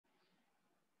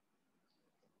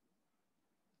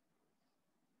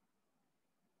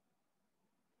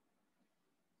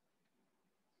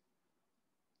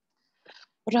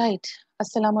Right.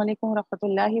 Assalamu alaikum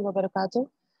rahmatullahi wa barakatuh.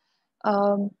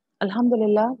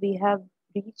 Alhamdulillah, we have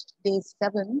reached day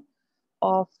 7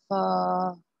 of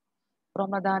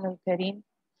Ramadan al Kareem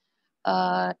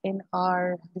in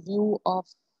our review of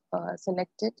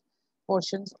selected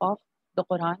portions of the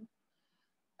Quran.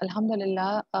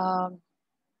 Alhamdulillah,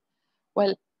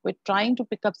 well, we're trying to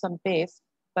pick up some pace,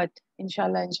 but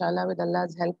inshallah, with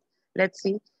Allah's help, let's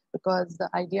see. Because the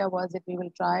idea was that we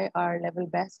will try our level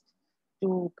best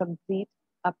to complete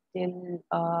up till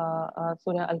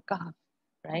Surah Al Kahf,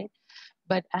 right?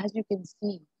 But as you can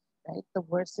see, right, the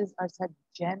verses are such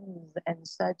gems and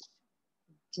such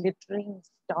glittering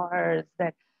stars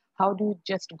that how do you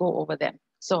just go over them?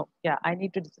 So yeah, I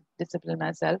need to discipline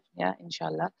myself, yeah,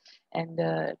 inshallah, and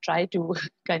try to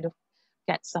kind of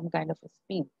catch some kind of a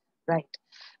speed, right?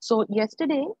 So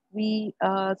yesterday we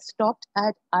stopped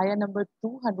at ayah number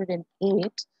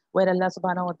 208, where Allah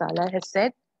subhanahu wa ta'ala has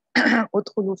said,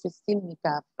 "Udkhulu fis silmi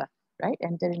kaffa," right?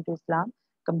 Enter into Islam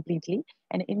completely,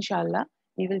 and inshallah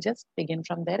we will just begin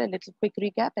from there. A little quick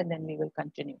recap, and then we will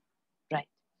continue, right?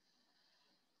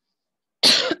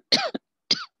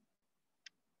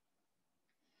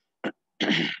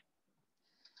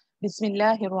 بسم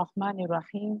الله الرحمن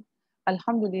الرحيم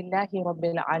الحمد لله رب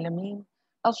العالمين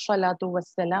الصلاة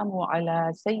والسلام على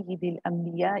سيد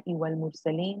الأنبياء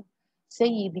والمرسلين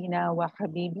سيدنا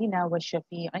وحبيبنا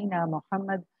وشفيعنا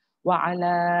محمد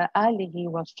وعلى آله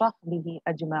وصحبه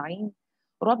أجمعين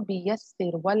ربي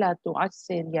يسر ولا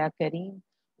تعسر يا كريم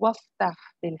وافتح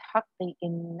بالحق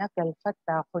إنك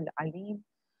الفتاح العليم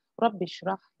رب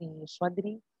اشرح لي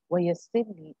صدري ويسر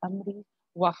لي أمري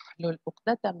واحلل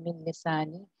عقدة من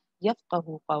لساني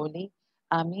يفقه قولي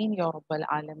آمين يا رب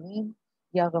العالمين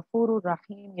يا غفور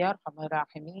الرحيم يا أرحم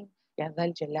الراحمين يا ذا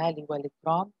الجلال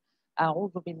والإكرام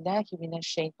أعوذ بالله من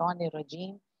الشيطان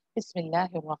الرجيم بسم الله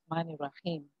الرحمن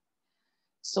الرحيم.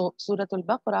 So Surah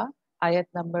Al-Baqarah, ayat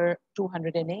number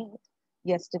 208,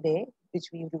 yesterday, which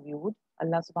we reviewed,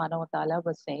 Allah subhanahu wa ta'ala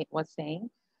was saying,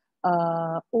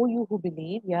 O you who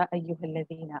believe, Ya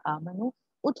ayyuhalladhina amanu,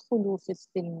 udkhulu fis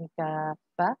silmi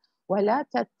kaffa, wa la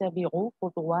tattabi'u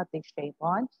khutuwati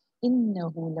shaytan,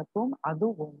 innahu lakum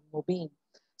aduwwun mubin.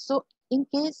 So, in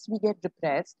case we get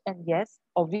depressed, and yes,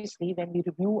 obviously, when we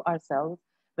review ourselves,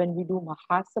 when we do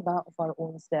muhasabah of our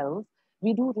own selves,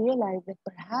 we do realize that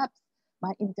perhaps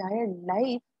my entire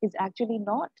life is actually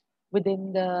not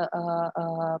within the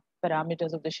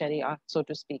parameters of the Sharia, so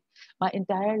to speak. My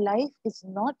entire life is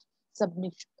not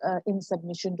in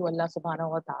submission to Allah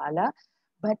subhanahu wa ta'ala,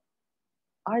 but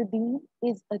our deen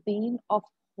is a deen of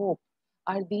hope.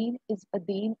 Our deen is a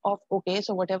deen of, okay,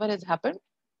 so whatever has happened,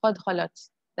 qad khalat,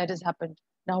 that has happened.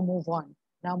 Now move on.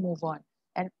 Now move on.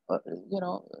 And,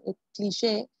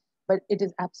 cliche, but it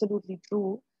is absolutely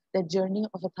true that journey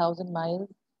of 1,000 miles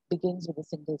begins with a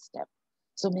single step.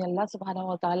 So may Allah subhanahu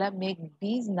wa ta'ala make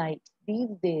these nights, these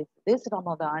days, this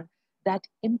Ramadan, that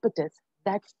impetus,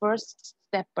 that first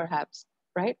step perhaps,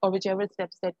 right? Or whichever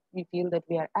steps that we feel that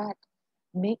we are at,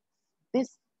 make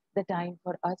this the time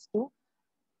for us to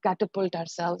catapult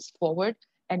ourselves forward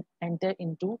and enter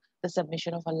into the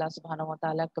submission of Allah subhanahu wa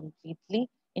ta'ala completely.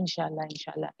 Inshallah,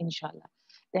 inshallah, inshallah.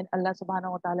 Then Allah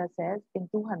subhanahu wa ta'ala says in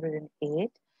 208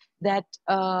 that,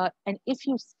 and if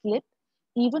you slip,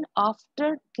 even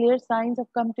after clear signs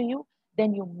have come to you,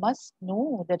 then you must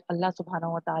know that Allah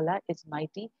subhanahu wa ta'ala is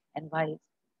mighty and wise.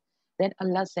 Then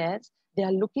Allah says, they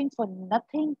are looking for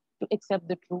nothing to accept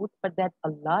the truth, but that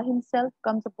Allah Himself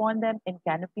comes upon them in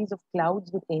canopies of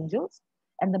clouds with angels,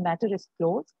 and the matter is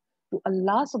closed. To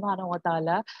Allah subhanahu wa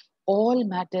ta'ala, all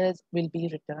matters will be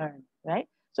returned, right?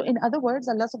 So, in other words,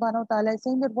 Allah subhanahu wa ta'ala is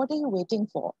saying that what are you waiting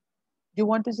for? Do you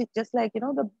want to see, just like,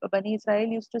 the Bani Israel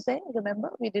used to say,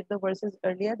 remember, we did the verses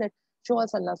earlier that show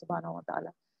us Allah subhanahu wa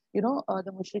ta'ala.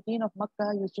 The mushrikeen of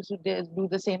Makkah used to do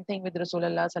the same thing with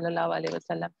Rasulullah sallallahu alaihi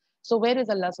wasallam. So where is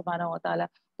Allah subhanahu wa ta'ala?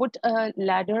 Put a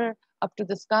ladder up to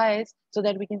the skies so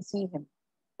that we can see Him.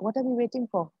 What are we waiting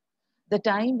for? The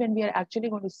time when we are actually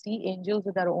going to see angels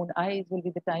with our own eyes will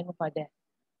be the time of our death,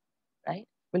 right?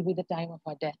 Will be the time of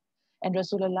our death. And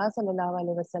Rasulullah sallallahu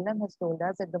alaihi wasallam has told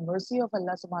us that the mercy of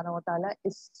Allah subhanahu wa ta'ala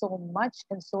is so much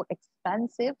and so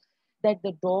expansive that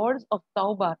the doors of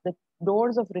tawbah, the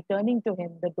doors of returning to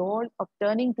Him, the doors of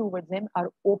turning towards Him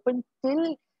are open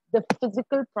till the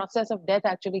physical process of death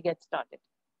actually gets started.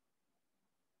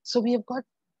 So we have got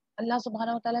Allah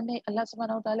subhanahu wa ta'ala, may Allah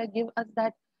subhanahu wa ta'ala give us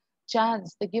that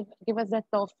chance, to give us that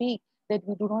tawfiq that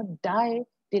we do not die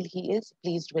till He is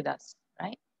pleased with us,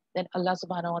 right? Then Allah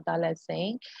subhanahu wa ta'ala is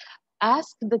saying,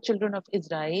 Ask the children of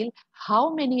Israel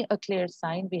how many a clear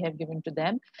sign we have given to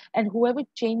them. And whoever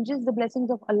changes the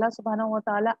blessings of Allah subhanahu wa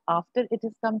ta'ala after it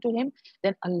has come to him,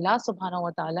 then Allah subhanahu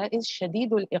wa ta'ala is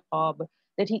shadidul iqab,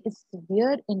 that he is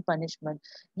severe in punishment.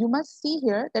 You must see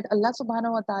here that Allah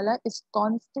subhanahu wa ta'ala is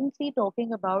constantly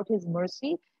talking about his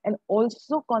mercy and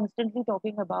also constantly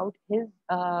talking about his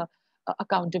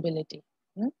accountability.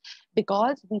 Hmm?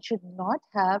 Because we should not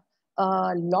have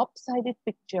a lopsided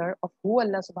picture of who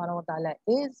Allah subhanahu wa ta'ala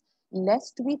is,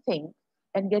 lest we think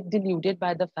and get deluded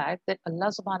by the fact that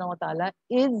Allah subhanahu wa ta'ala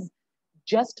is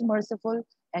just merciful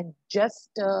and just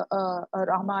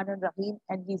Rahman and Rahim,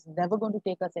 and he's never going to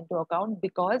take us into account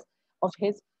because of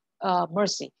his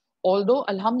mercy. Although,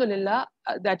 Alhamdulillah,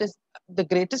 that is the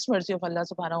greatest mercy of Allah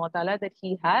subhanahu wa ta'ala, that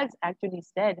he has actually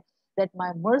said that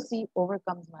my mercy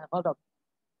overcomes my ghadab.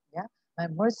 Yeah, my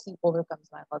mercy overcomes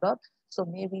my ghadab. So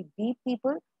may we be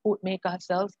people who make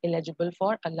ourselves eligible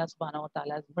for Allah subhanahu wa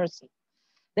ta'ala's mercy.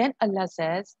 Then Allah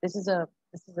says, this is a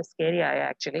scary ayah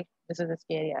actually. This is a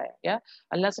scary ayah. Yeah.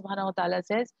 Allah subhanahu wa ta'ala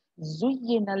says,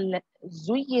 زُيِّنَ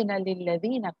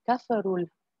لِلَّذِينَ كَفَرُوا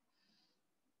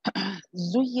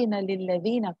زُيِّنَ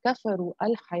لِلَّذِينَ كَفَرُوا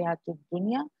الْحَيَاةُ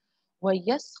الدُّنْيَا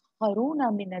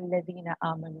وَيَسْخَرُونَ مِنَ الَّذِينَ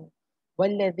آمَنُوا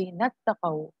والذين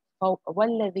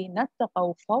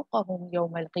اتقوا فوقهم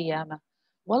يوم القيامة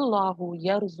والله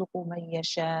يرزق من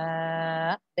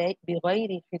يشاء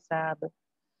بغير حساب.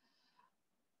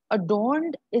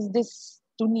 Adorned is this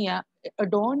dunya,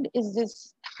 adorned is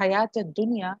this hayat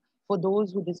dunya for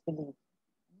those who disbelieve.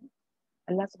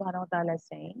 Allah subhanahu wa ta'ala is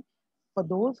saying, for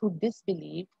those who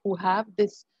disbelieve, who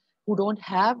don't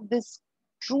have this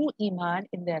true iman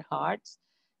in their hearts,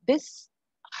 this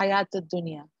hayat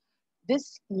dunya,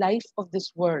 this life of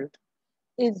this world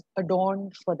is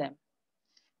adorned for them.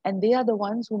 And they are the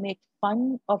ones who make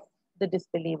fun of the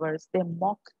disbelievers. They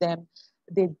mock them,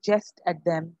 they jest at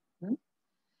them.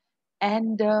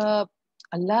 And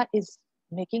Allah is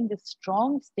making this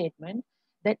strong statement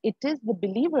that it is the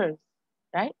believers,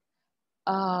 right?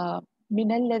 مِنَ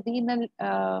الَّذِينَ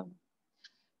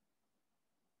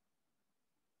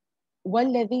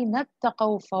وَالَّذِينَ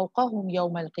اتَّقَوْا فَوْقَهُمْ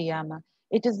يَوْمَ الْقِيَامَةِ.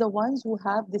 It is the ones who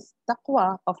have this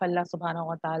taqwa of Allah subhanahu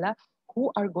wa ta'ala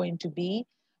who are going to be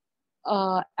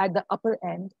at the upper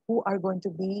end, who are going to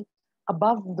be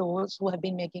above those who have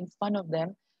been making fun of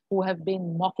them, who have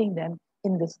been mocking them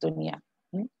in this dunya.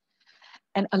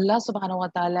 And Allah subhanahu wa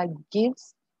ta'ala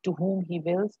gives to whom he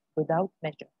wills without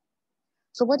measure.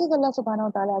 So what is Allah subhanahu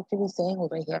wa ta'ala actually saying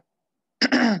over here?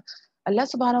 Allah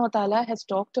subhanahu wa ta'ala has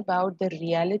talked about the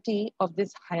reality of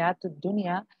this hayatul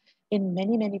dunya in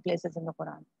many, many places in the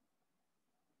Quran.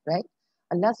 Right?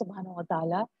 Allah subhanahu wa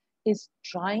ta'ala is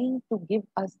trying to give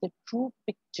us the true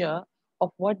picture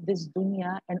of what this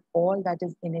dunya and all that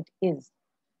is in it is.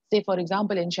 Say, for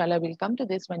example, inshallah, we'll come to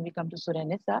this when we come to Surah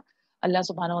Nisa. Allah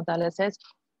subhanahu wa ta'ala says,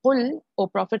 Qul, O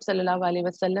Prophet sallallahu alaihi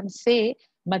wasallam, say,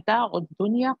 Mata'ud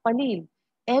dunya qaleel.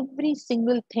 Every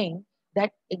single thing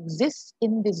that exists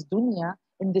in this dunya,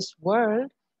 in this world,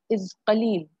 is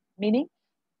qaleel, meaning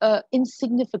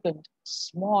insignificant,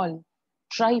 small,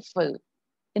 trifle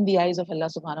in the eyes of Allah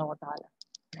subhanahu wa ta'ala.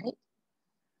 Right?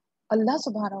 Allah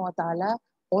subhanahu wa ta'ala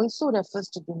also refers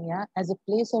to dunya as a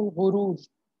place of ghurur,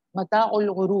 mata'ul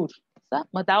ghurur.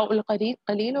 Mata'ul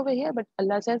qaleel over here, but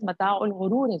Allah says mata'ul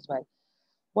ghurur as well.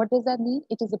 What does that mean?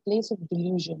 It is a place of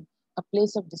delusion, a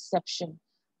place of deception,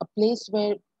 a place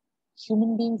where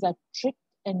human beings are tricked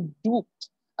and duped,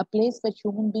 a place where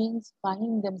human beings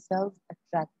find themselves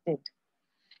attracted.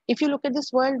 If you look at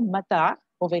this word mata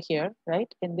over here,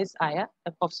 right, in this ayah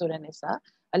of Surah Nisa,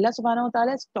 Allah subhanahu wa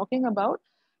ta'ala is talking about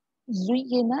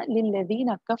زُيِّنَ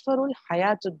لِلَّذِينَ كَفَرُوا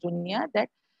الْحَيَاةُ الدُّنْيَا, that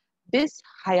this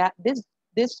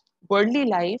worldly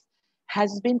life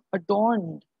has been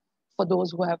adorned for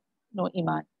those who have no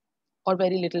iman or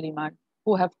very little iman,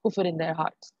 who have kufr in their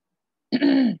hearts.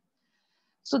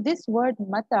 So this word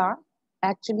mata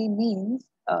actually means,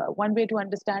 one way to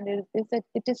understand it is that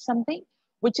it is something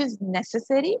which is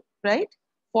necessary, right,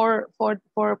 for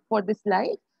this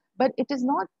life, but it is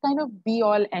not kind of be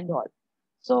all end all.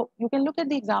 So you can look at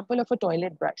the example of a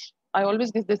toilet brush. I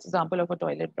always give this example of a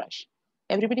toilet brush.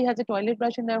 Everybody has a toilet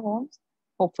brush in their homes?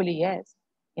 Hopefully, yes.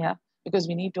 Yeah, because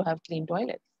we need to have clean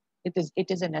toilets.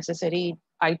 It is a necessary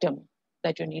item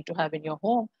that you need to have in your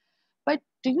home. But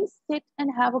do you sit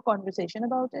and have a conversation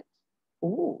about it?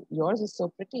 Oh, yours is so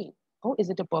pretty. Oh, is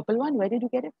it a purple one? Where did you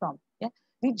get it from? Yeah,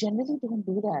 we generally don't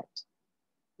do that.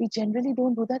 We generally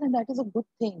don't do that, and that is a good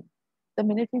thing. The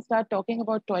minute we start talking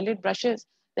about toilet brushes,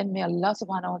 then may Allah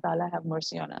subhanahu wa ta'ala have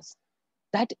mercy on us.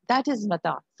 That is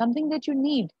mata, something that you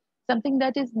need, something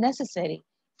that is necessary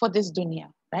for this dunya,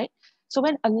 right? So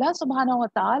when Allah subhanahu wa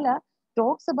ta'ala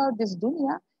talks about this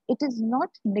dunya, it is not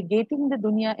negating the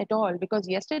dunya at all. Because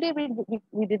yesterday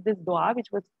we did this dua, which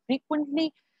was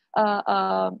frequently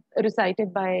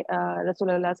recited by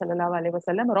Rasulullah sallallahu alaihi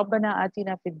wasallam. Rabbana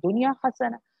atina fid dunya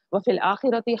hasana wa fil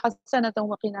akhirati hasanatan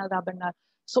wa qina adhaban nar.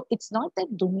 So it's not that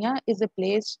dunya is a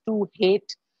place to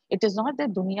hate. It is not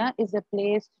that dunya is a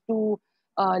place to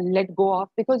let go of,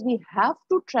 because we have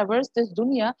to traverse this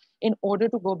dunya in order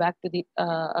to go back to the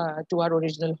to our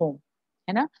original home.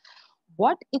 You know?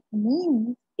 What it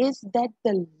means is that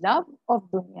the love of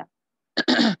dunya,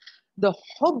 the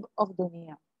hub of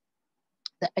dunya,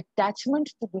 the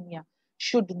attachment to dunya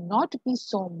should not be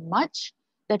so much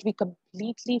that we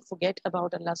completely forget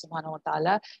about Allah subhanahu wa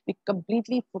ta'ala, we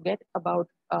completely forget about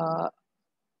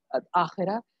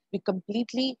akhirah, we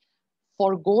completely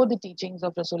forego the teachings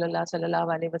of Rasulullah sallallahu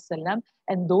alaihi wasallam,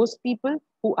 and those people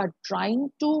who are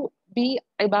trying to be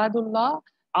ibadullah,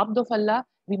 abdullah,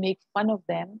 we make fun of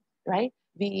them, right?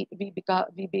 We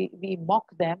mock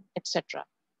them, etc.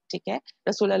 Okay?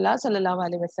 Rasulullah sallallahu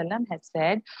alaihi wasallam has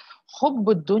said, "Hubb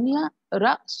dunya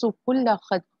ra'su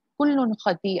kullun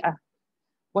khati'ah."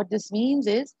 What this means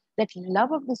is that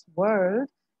love of this world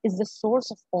is the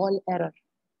source of all error.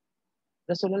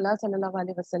 Rasulullah sallallahu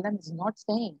alaihi wasallam is not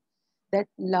saying that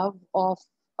love of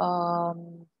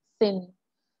sin,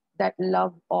 that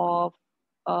love of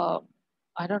uh,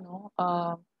 I don't know,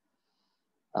 uh,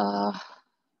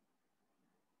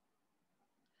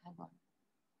 hang on,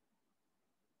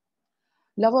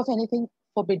 love of anything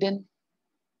forbidden.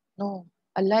 No,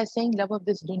 Allah is saying love of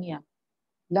this dunya,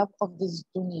 love of this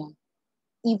dunya,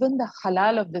 even the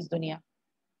halal of this dunya.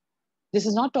 This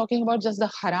is not talking about just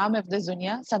the haram of this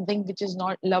dunya, something which is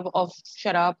not love of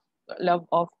sharab, love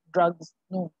of drugs.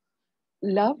 No,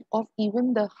 love of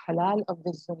even the halal of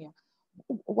this dunya.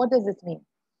 What does this mean?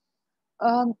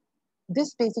 Um,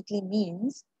 this basically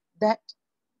means that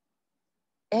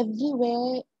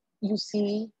everywhere you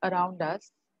see around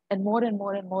us, and more and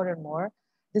more and more and more,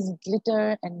 this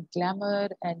glitter and glamour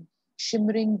and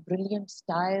shimmering, brilliant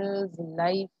styles,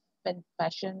 life and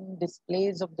fashion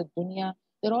displays of the dunya,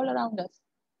 they're all around us,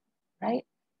 right?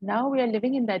 Now we are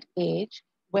living in that age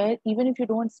where even if you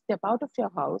don't step out of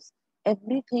your house,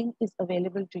 everything is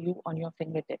available to you on your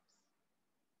fingertips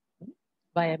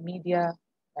via media,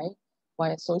 right?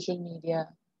 Via social media.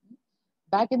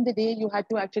 Back in the day, you had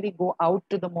to actually go out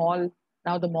to the mall.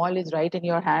 Now the mall is right in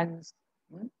your hands.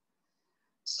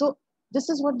 So this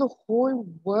is what the whole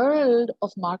world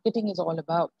of marketing is all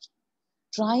about.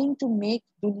 Trying to make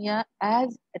dunya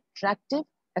as attractive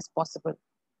as possible.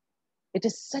 It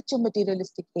is such a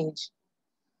materialistic age.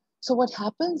 So what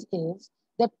happens is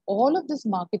that all of this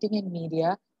marketing and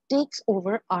media takes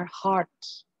over our heart.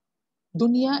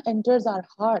 Dunya enters our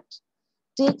heart,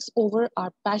 takes over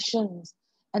our passions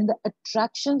and the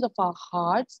attractions of our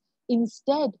hearts,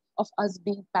 instead of us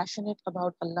being passionate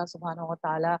about Allah subhanahu wa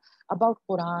ta'ala, about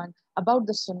Quran, about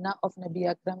the Sunnah of Nabi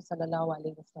Akram sallallahu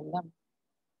alayhi wasallam.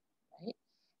 Right?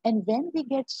 And when we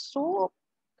get so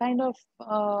kind of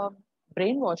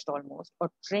brainwashed almost,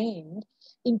 or trained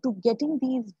into getting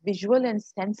these visual and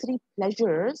sensory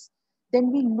pleasures,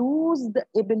 then we lose the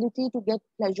ability to get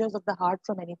pleasures of the heart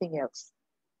from anything else.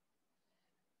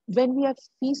 When we are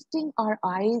feasting our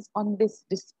eyes on this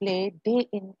display day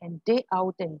in and day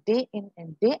out and day in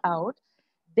and day out,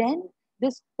 then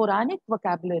this Quranic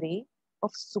vocabulary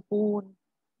of sukoon,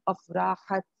 of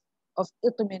rahat, of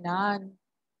itminan,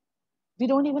 we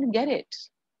don't even get it.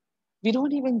 We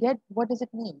don't even get what does it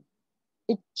mean.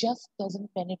 It just doesn't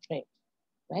penetrate,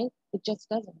 right? It just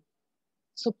doesn't.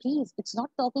 So please, it's not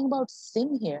talking about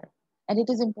sin here. And it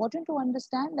is important to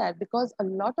understand that, because a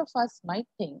lot of us might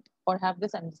think or have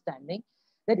this understanding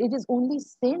that it is only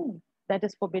sin that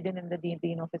is forbidden in the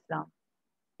deen of Islam.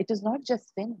 It is not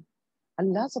just sin.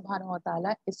 Allah subhanahu wa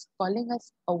ta'ala is calling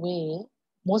us away.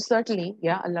 Most certainly,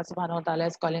 yeah, Allah subhanahu wa ta'ala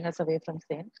is calling us away from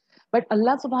sin. But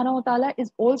Allah subhanahu wa ta'ala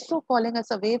is also calling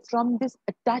us away from this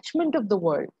attachment of the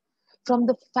world, from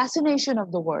the fascination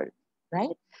of the world,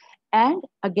 right? And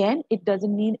again, it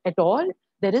doesn't mean at all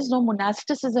there is no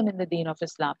monasticism in the deen of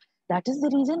Islam. That is the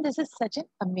reason this is such an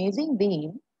amazing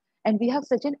deen. And we have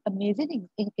such an amazing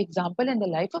example in the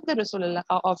life of the Rasulullah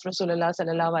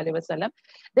sallallahu alaihi wasallam,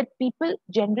 that people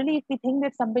generally, if we think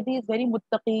that somebody is very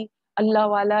muttaqi, Allah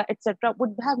wala, etc.,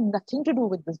 would have nothing to do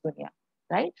with this dunya,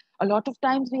 right? A lot of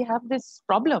times we have this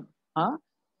problem. Huh?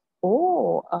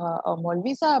 Oh, a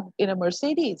Maulvi Saab in a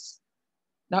Mercedes.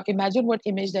 Now imagine what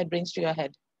image that brings to your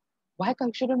head. Why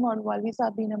shouldn't Maulvi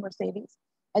Saab be in a Mercedes?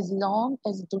 As long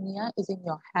as dunya is in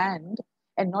your hand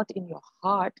and not in your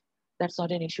heart, that's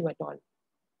not an issue at all.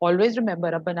 Always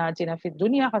remember, Rabbana atina fid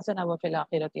dunya hasana wa fil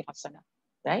akhirati hasana,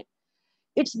 right?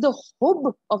 It's the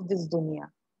hub of this dunya,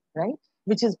 right,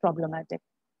 which is problematic.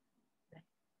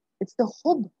 It's the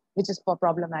hub which is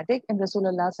problematic. And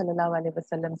Rasulullah sallallahu alaihi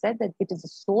wasallam said that it is the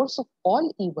source of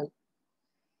all evil.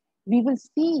 We will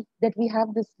see that we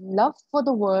have this love for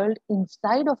the world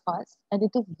inside of us, and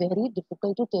it is very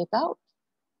difficult to take out,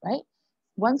 right?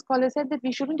 One scholar said that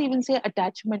we shouldn't even say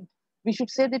attachment. We should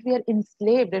say that we are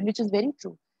enslaved, and which is very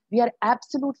true. We are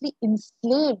absolutely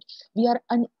enslaved. We are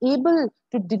unable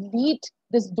to delete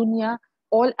this dunya,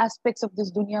 all aspects of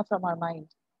this dunya from our mind,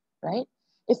 right?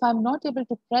 If I'm not able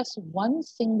to press one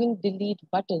single delete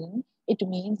button, it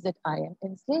means that I am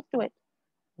enslaved to it.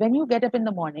 When you get up in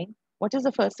the morning, what is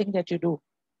the first thing that you do?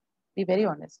 Be very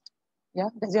honest. Yeah?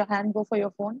 Does your hand go for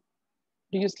your phone?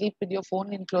 Do you sleep with your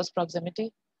phone in close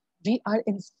proximity? We are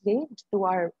enslaved to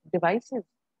our devices,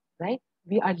 right?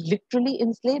 We are literally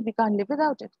enslaved. We can't live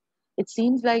without it. It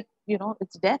seems like,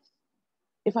 it's death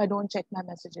if I don't check my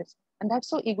messages. And that's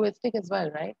so egoistic as well,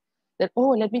 right? That, oh,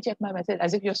 let me check my message,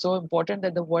 as if you're so important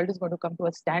that the world is going to come to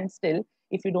a standstill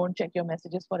if you don't check your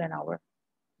messages for an hour.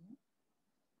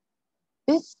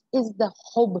 This is the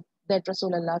hub that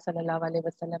Rasulullah sallallahu alaihi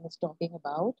wasallam is talking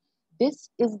about. This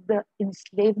is the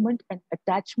enslavement and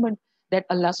attachment that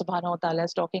Allah subhanahu wa ta'ala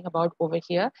is talking about over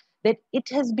here, that it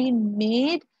has been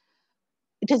made,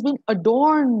 it has been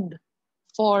adorned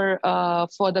for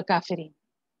the kafirin,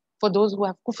 for those who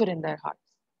have kufr in their hearts,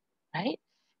 right?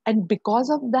 And because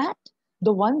of that,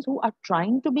 the ones who are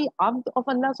trying to be abd of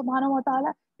Allah subhanahu wa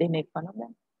ta'ala, they make fun of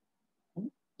them.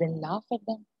 They laugh at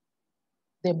them.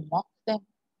 They mock them.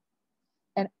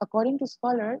 And according to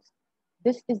scholars,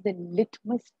 this is the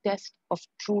litmus test of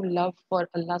true love for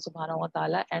Allah subhanahu wa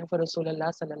ta'ala and for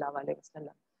Rasulullah sallallahu alaihi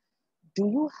wasallam. Do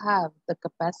you have the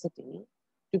capacity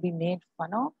to be made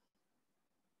fun of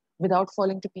without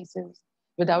falling to pieces,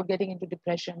 without getting into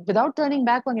depression, without turning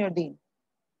back on your deen,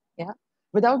 yeah,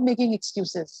 without making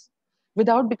excuses,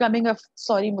 without becoming a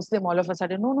sorry Muslim all of a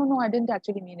sudden? No, no, no, I didn't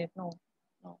actually mean it. No,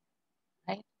 no,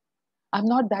 right? I'm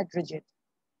not that rigid.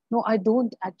 No, I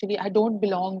don't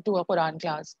belong to a Quran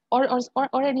class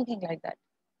or anything like that.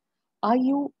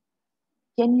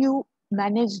 Can you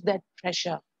manage that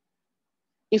pressure?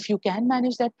 If you can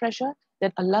manage that pressure,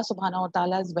 then Allah subhanahu wa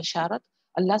ta'ala's basharat,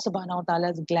 Allah subhanahu wa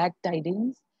ta'ala's glad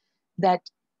tidings, that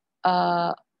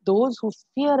those who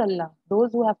fear Allah,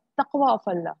 those who have taqwa of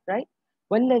Allah, right?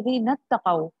 وَالَّذِينَ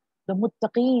اتَّقَوْا, the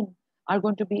muttaqeen are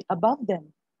going to be above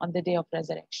them on the day of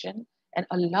resurrection. And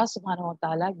Allah subhanahu wa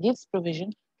ta'ala gives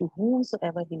provision to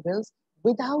whomsoever He wills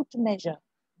without measure.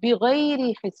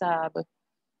 بِغَيْرِ حِسَابٍ.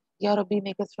 Ya Rabbi,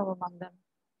 make us from among them.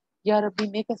 Ya Rabbi,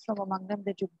 make us from among them,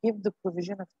 that you give the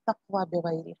provision of taqwa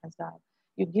بِغَيْرِ حِسَابٍ.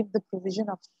 You give the provision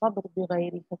of sabr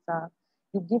بِغَيْرِ حِسَابٍ.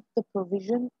 You give the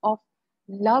provision of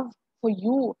love for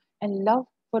you and love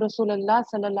for Rasulullah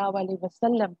sallallahu alaihi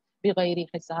wasallam بِغَيْرِ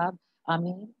حِسَابٍ.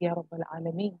 Ameen Ya Rabbal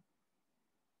Alameen.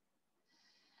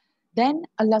 Then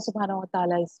Allah subhanahu wa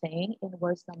ta'ala is saying in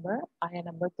ayah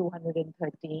number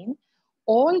 213,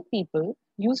 all people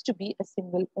used to be a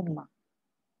single ummah.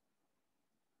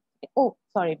 Oh,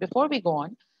 sorry, before we go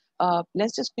on,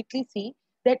 let's just quickly see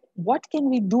that what can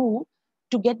we do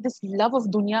to get this love of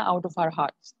dunya out of our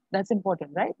hearts. That's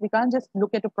important, right? We can't just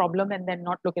look at a problem and then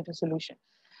not look at a solution.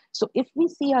 So if we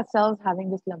see ourselves having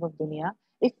this love of dunya,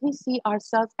 if we see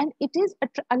ourselves, and it is,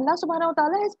 Allah subhanahu wa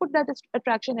ta'ala has put that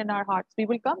attraction in our hearts. We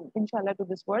will come, inshallah, to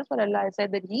this verse where Allah has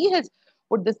said that He has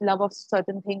put this love of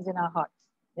certain things in our hearts.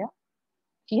 Yeah,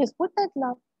 He has put that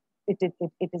love. It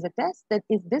is a test that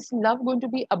is this love going to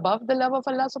be above the love of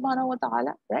Allah subhanahu wa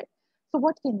ta'ala, right? So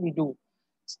what can we do?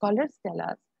 Scholars tell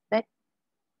us that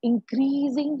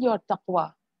increasing your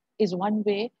taqwa is one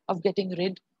way of getting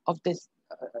rid of this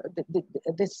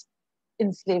this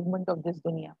enslavement of this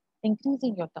dunya.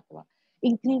 Increasing your taqwa,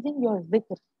 increasing your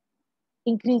dhikr,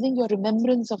 increasing your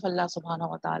remembrance of Allah subhanahu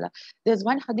wa ta'ala. There's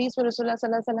one hadith where Rasulullah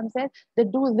sallallahu alaihi wasallam said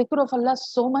that do dhikr of Allah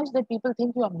so much that people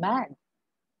think you are mad.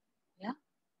 Yeah.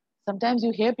 Sometimes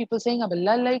you hear people saying, "Ab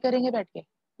Allah Allah hi karenge baith ke."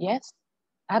 Yes,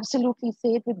 absolutely,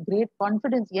 say it with great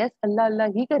confidence. Yes, Allah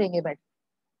Allah hi karenge baith.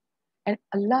 And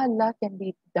Allah Allah can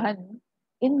be done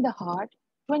in the heart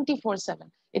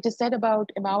 24/7. It is said about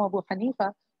Imam Abu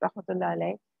Hanifa, rahmatullah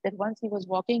alayh, that once he was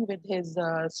walking with his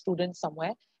students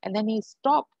somewhere, and then he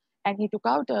stopped and he took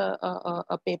out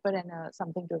a paper and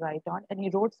something to write on, and he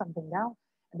wrote something down.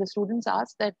 And the students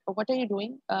asked that, "What are you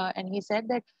doing?" And he said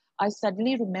that, "I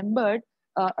suddenly remembered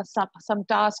some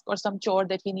task or some chore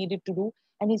that he needed to do."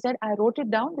 And he said, "I wrote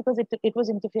it down because it was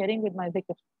interfering with my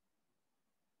dhikr."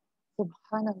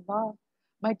 Subhanallah.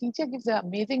 My teacher gives an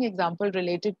amazing example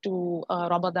related to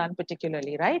Ramadan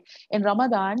particularly, right? In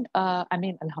Ramadan, I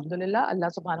mean, Alhamdulillah, Allah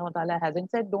subhanahu wa ta'ala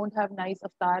hasn't said don't have nice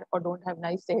iftar or don't have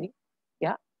nice sehri.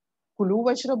 Yeah. Kulu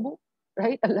washrabu,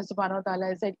 right? Allah subhanahu wa ta'ala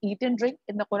has said eat and drink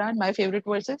in the Quran, my favorite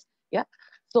verses. Yeah.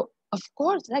 So, of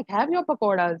course, like have your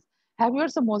pakoras, have your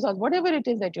samosas, whatever it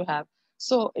is that you have.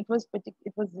 So it was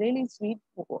really sweet,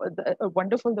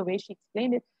 wonderful the way she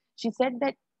explained it. She said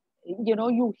that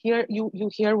you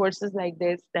hear verses like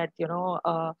this that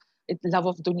love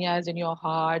of dunya is in your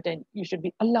heart and you should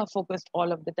be Allah focused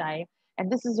all of the time.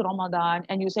 And this is Ramadan,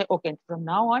 and you say, okay, from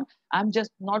now on, I'm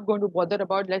just not going to bother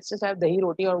about, let's just have dahi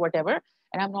roti or whatever,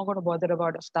 and I'm not going to bother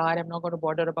about iftar. I'm not going to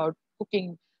bother about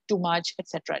cooking too much,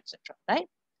 etc., etc. Right?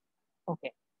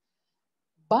 Okay,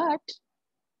 but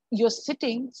you're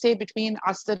sitting, say, between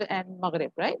Asr and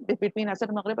Maghrib, right? Between Asr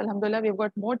and Maghrib, Alhamdulillah, we've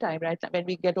got more time, right? When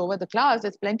we get over the class,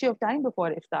 there's plenty of time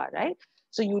before iftar, right?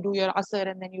 So you do your Asr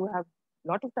and then you have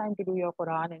a lot of time to do your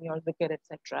Quran and your zikr,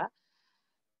 etc.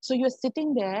 So you're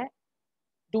sitting there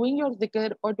doing your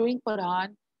zikr or doing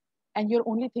Quran and you're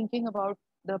only thinking about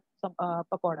the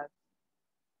pakoras.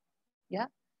 Yeah.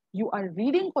 You are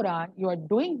reading Quran, you are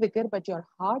doing zikr, but your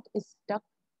heart is stuck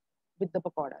with the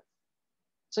pakoras.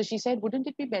 So she said, wouldn't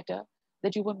it be better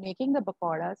that you were making the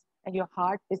pakoras and your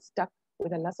heart is stuck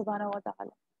with Allah subhanahu wa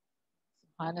ta'ala?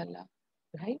 Subhanallah.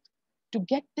 Right? To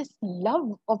get this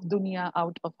love of dunya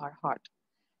out of our heart.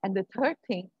 And the third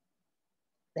thing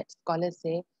that scholars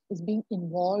say is being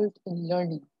involved in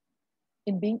learning.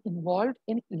 In being involved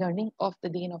in learning of the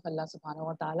deen of Allah subhanahu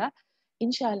wa ta'ala.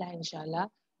 Inshallah,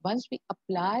 once we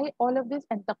apply all of this,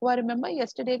 and taqwa, remember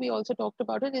yesterday we also talked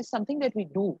about it, is something that we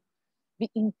do. We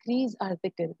increase our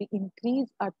dhikr, we increase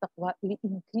our taqwa, we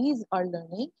increase our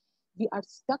learning. We are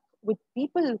stuck with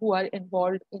people who are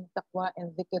involved in taqwa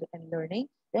and dhikr and learning,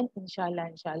 then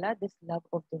inshallah, this love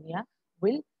of dunya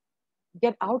will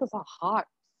get out of our hearts.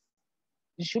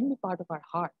 It shouldn't be part of our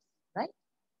hearts, right?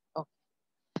 Okay.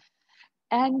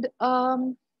 And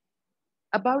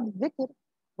about dhikr,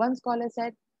 one scholar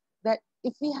said that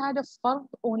if we had a fard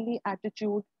only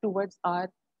attitude towards our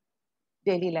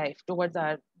daily life, towards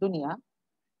our dunya,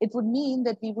 it would mean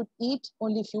that we would eat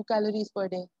only few calories per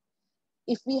day.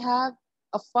 If we have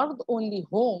a fard only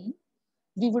home,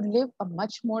 we would live a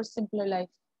much more simpler life.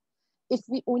 If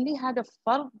we only had a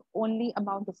fard only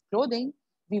amount of clothing,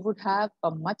 we would have a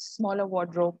much smaller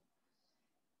wardrobe.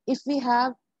 If we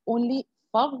have only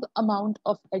fard amount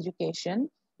of education,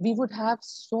 we would have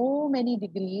so many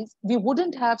degrees. We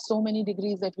wouldn't have so many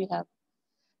degrees that we have.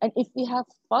 And if we have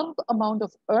fard amount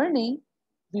of earning,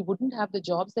 we wouldn't have the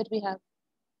jobs that we have,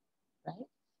 right?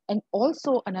 And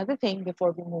also another thing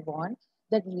before we move on,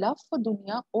 that love for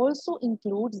dunya also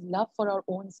includes love for our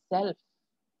own self,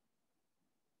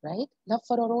 right? Love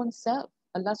for our own self.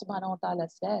 Allah subhanahu wa ta'ala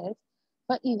says,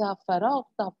 فَإِذَا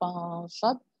فَرَغْتَ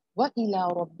فَانْصَبْ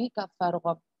وَإِلَىٰ رَبِّكَ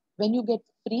فَارْغَبْ. When you get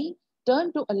free,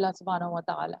 turn to Allah subhanahu wa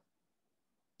ta'ala.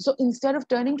 So instead of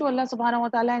turning to Allah subhanahu wa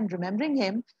ta'ala and remembering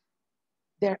Him,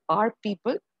 there are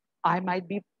people, I might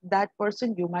be that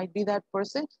person, you might be that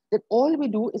person, that all we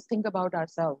do is think about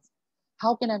ourselves.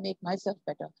 How can I make myself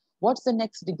better? What's the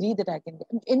next degree that I can get?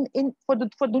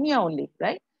 For dunya only,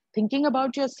 right? Thinking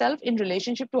about yourself in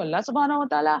relationship to Allah subhanahu wa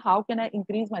ta'ala, how can I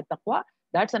increase my taqwa?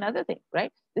 That's another thing,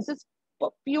 right? This is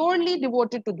purely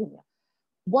devoted to dunya.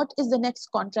 What is the next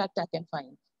contract I can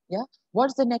find? Yeah.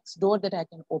 What's the next door that I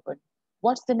can open?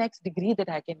 What's the next degree that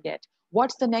I can get?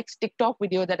 What's the next TikTok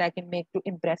video that I can make to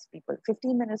impress people?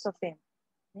 15 minutes of fame,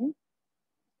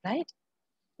 right?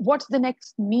 What's the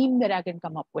next meme that I can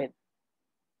come up with?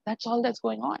 That's all that's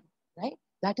going on, right?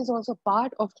 That is also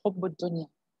part of hubbud dunya.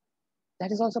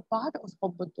 That is also part of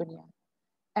hubbud dunya.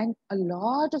 And a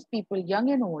lot of people, young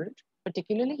and old,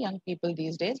 particularly young people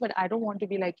these days, but I don't want to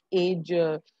be like age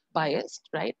biased,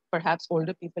 right? Perhaps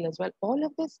older people as well. All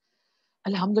of this,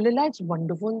 Alhamdulillah, it's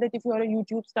wonderful that if you're a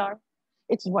YouTube star,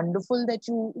 it's wonderful that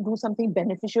you do something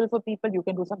beneficial for people. You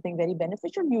can do something very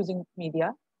beneficial using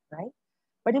media, right?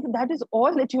 But if that is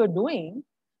all that you're doing,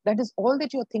 that is all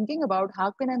that you're thinking about,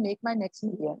 how can I make my next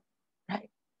million, right?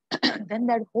 Then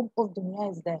that hope of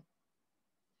dunya is there.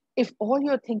 If all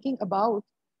you're thinking about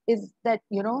is that,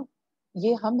 ye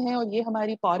hum hai aur ye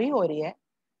hamari pauri ho rahi hai,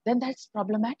 then that's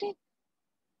problematic.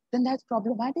 Then that's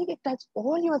problematic if that's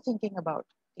all you're thinking about.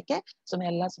 Okay? So may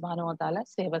Allah subhanahu wa ta'ala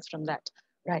save us from that.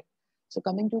 Right. So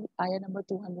coming to ayah number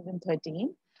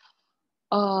 213,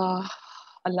 Allah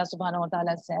subhanahu wa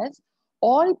ta'ala says,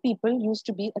 all people used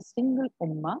to be a single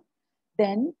ummah.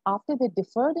 Then after they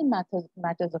differed in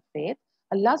matters of faith,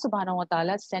 Allah subhanahu wa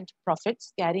ta'ala sent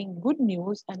prophets carrying good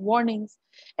news and warnings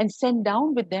and sent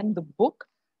down with them the book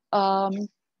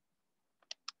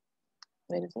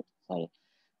where is it? Sorry.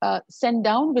 Send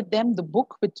down with them the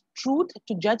book with truth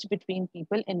to judge between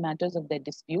people in matters of their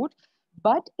dispute.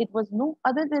 But it was no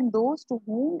other than those to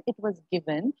whom it was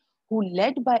given, who,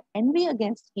 led by envy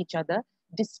against each other,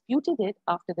 disputed it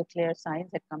after the clear signs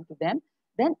had come to them.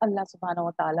 Then Allah subhanahu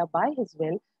wa ta'ala, by His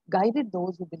will, guided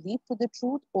those who believed to the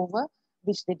truth over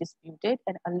which they disputed.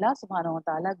 And Allah subhanahu wa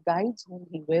ta'ala guides whom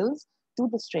He wills to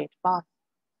the straight path.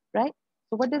 Right?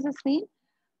 So, what does this mean?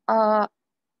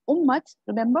 Ummats,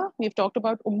 remember, we've talked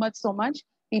about ummats so much,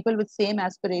 people with same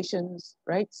aspirations,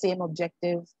 right? Same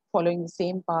objectives, following the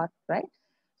same path, right?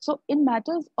 So in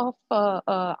matters of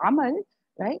amal,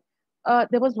 right?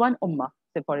 There was one ummah,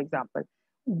 say for example,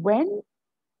 when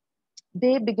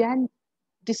they began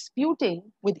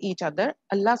disputing with each other,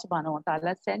 Allah subhanahu wa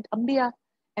ta'ala sent Anbiya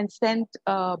and sent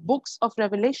books of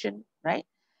revelation, right?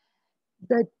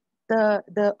 The,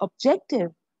 the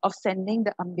objective of sending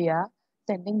the Anbiya,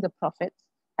 sending the prophets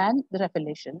and the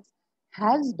revelations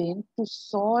has been to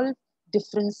solve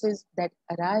differences that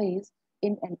arise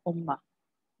in an ummah,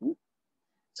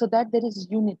 so that there is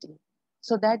unity,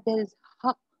 so that there is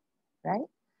haqq, right?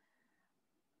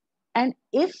 And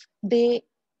if they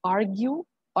argue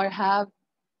or have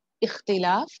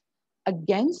ikhtilaf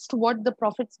against what the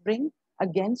prophets bring,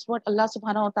 against what Allah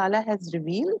subhanahu wa ta'ala has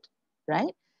revealed,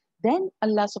 right? Then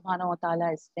Allah subhanahu wa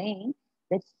ta'ala is saying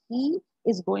that He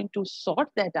is going to sort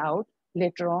that out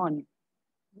later on,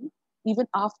 even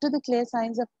after the clear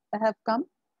signs have come.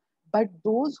 But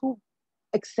those who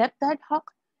accept that haqq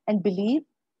and believe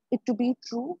it to be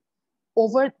true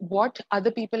over what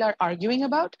other people are arguing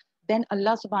about, then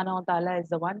Allah subhanahu wa ta'ala is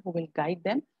the one who will guide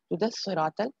them to the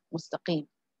Sirat al-Mustaqim.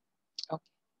 Okay.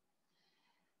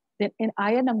 Then in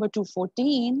ayah number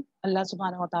 214, Allah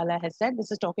subhanahu wa ta'ala has said,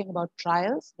 this is talking about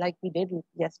trials like we did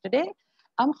yesterday.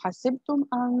 Am hasibtum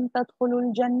an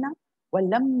tadkhulul jannah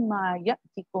walamma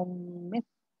ya'tikum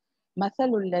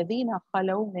مثل الذين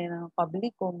خلوا من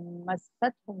قبلكم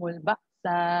مستهم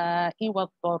البأساء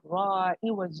والضراء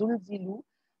وزلزلوا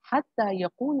حتى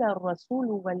يقول الرسول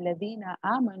والذين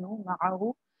آمنوا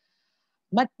معه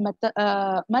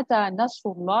متى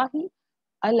نصر الله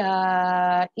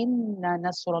ألا إن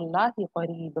نصر الله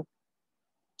قريب.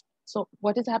 So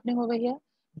what is happening over here?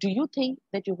 Do you think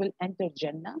that you will enter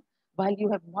Jannah while you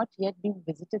have not yet been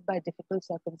visited by difficult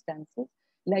circumstances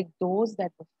like those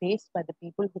that were faced by the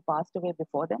people who passed away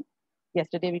before them?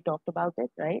 Yesterday we talked about it,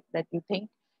 right? That you think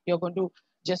you're going to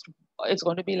just, it's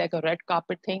going to be like a red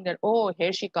carpet thing that, oh,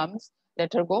 here she comes,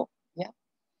 let her go. Yeah.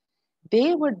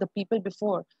 They were the people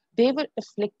before. They were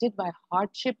afflicted by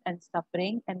hardship and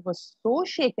suffering and were so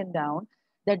shaken down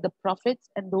that the prophets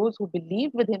and those who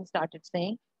believed with him started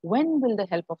saying, when will the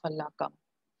help of Allah come?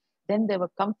 Then they were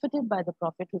comforted by the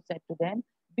prophet who said to them,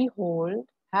 behold,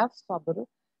 have sabr,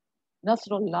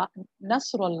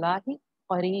 Nasrullahi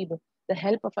qareeb. The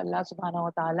help of Allah subhanahu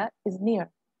wa ta'ala is near,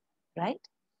 right?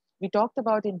 We talked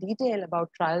about in detail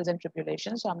about trials and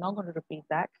tribulations, so I'm not going to repeat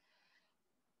that.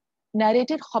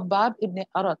 Narrated Khabbab ibn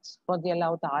Arat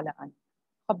radiallahu ta'ala an.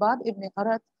 Khabbab ibn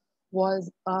Arat was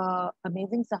an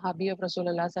amazing sahabi of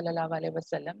Rasulullah sallallahu alaihi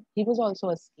wasallam. He was also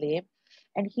a slave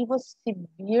and he was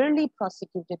severely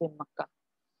prosecuted in Makkah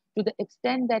to the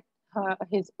extent that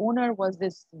his owner was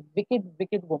this wicked,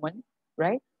 wicked woman,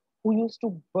 right? Who used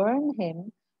to burn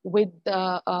him with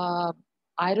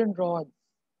iron rods,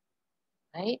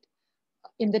 right?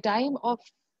 In the time of,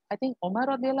 I think, Umar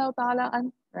radiallahu ta'ala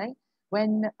an, right?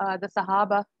 When the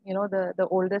Sahaba, the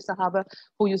older Sahaba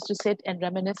who used to sit and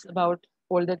reminisce about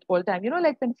old time,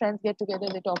 like when friends get together,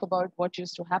 they talk about what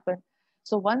used to happen.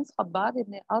 So once Khabbab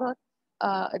ibn Arat,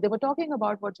 they were talking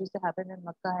about what used to happen in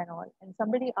Makkah and all. And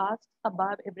somebody asked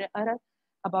Khabbab ibn Arat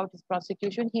about his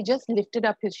prosecution. He just lifted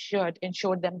up his shirt and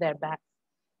showed them their back.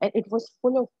 And it was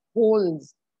full of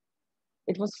holes.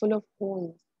 It was full of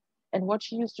holes. And what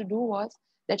she used to do was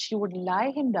that she would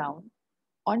lie him down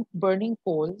on burning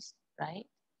coals, right?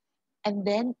 And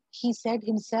then he said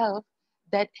himself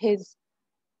that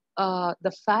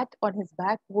the fat on his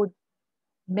back would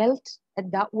melt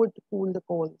and that would cool the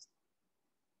coals.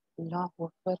 Allahu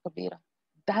Akbar Kabira.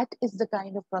 That is the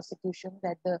kind of prosecution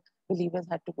that the believers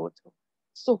had to go through.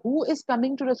 So who is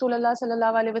coming to Rasulullah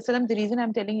sallallahu alaihi wasallam? The reason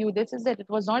I'm telling you this is that it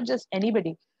was not just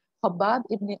anybody. Khabbab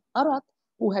ibn Arat,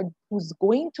 who's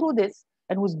going through this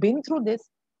and who's been through this,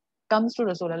 comes to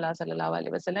Rasulullah sallallahu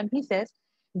alaihi wasallam. He says,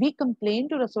 we complained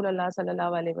to Rasulullah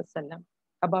sallallahu alaihi wasallam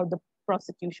about the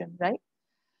prosecution, right?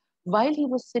 While he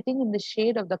was sitting in the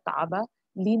shade of the Kaaba,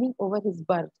 leaning over his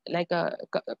berth like a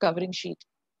covering sheet.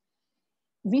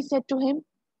 We said to him,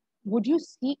 would you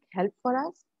seek help for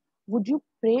us? Would you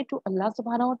pray to Allah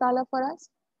subhanahu wa ta'ala for us?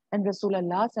 And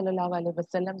Rasulullah sallallahu alaihi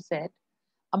wasallam said,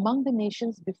 among the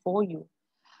nations before you,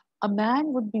 a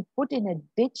man would be put in a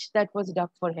ditch that was dug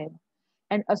for him,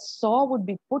 and a saw would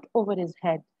be put over his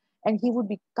head, and he would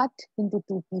be cut into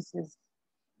two pieces.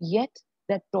 Yet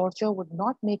that torture would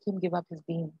not make him give up his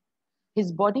deen.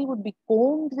 His body would be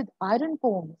combed with iron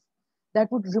combs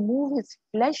that would remove his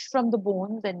flesh from the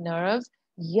bones and nerves,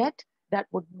 yet that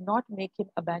would not make him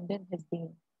abandon his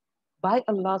deen. By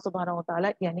Allah subhanahu wa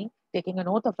ta'ala, yani taking an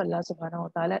oath of Allah subhanahu wa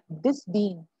ta'ala, this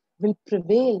deen will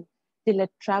prevail till a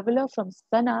traveler from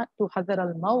Sana to Hadar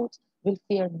al-Maut will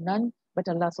fear none but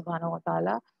Allah subhanahu wa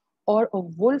ta'ala, or a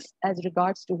wolf as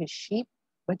regards to his sheep,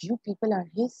 but you people are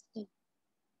hasty,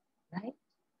 right?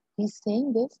 He's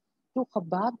saying this to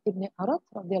Khabbab ibn Arat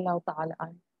radiallahu ta'ala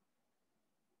an.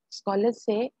 Scholars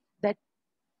say that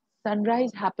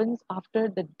sunrise happens after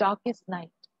the darkest night,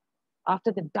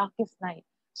 after the darkest night.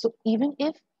 So even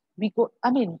if we go,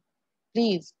 I mean,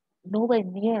 please, nowhere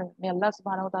near, may Allah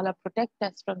subhanahu wa ta'ala protect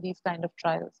us from these kind of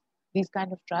trials,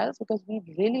 because we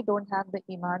really don't have the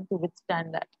iman to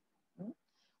withstand that.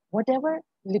 Whatever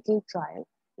little trial,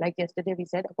 like yesterday we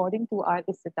said, according to our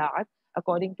istita'at,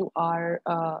 according to our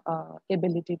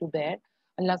ability to bear,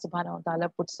 Allah subhanahu wa ta'ala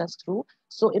puts us through.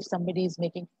 So if somebody is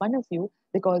making fun of you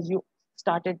because you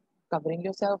started covering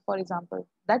yourself, for example,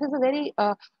 that is a very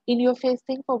in your face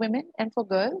thing for women and for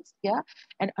girls. Yeah.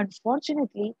 And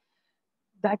unfortunately,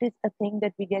 that is a thing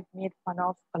that we get made fun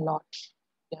of a lot.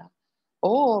 Yeah.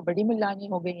 Oh, badi mullani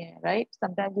ho gayi hai, right?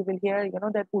 Sometimes you will hear,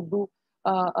 that Urdu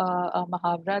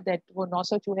muhavra that wo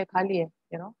 900 chuhe kha liye,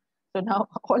 So now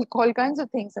all kinds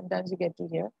of things sometimes you get to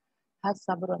hear. Have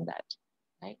sabr on that,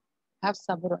 right? Have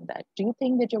sabr on that. Do you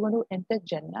think that you're going to enter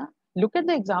Jannah? Look at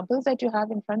the examples that you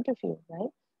have in front of you, right?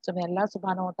 So may Allah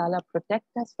subhanahu wa ta'ala protect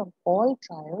us from all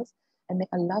trials, and may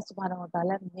Allah subhanahu wa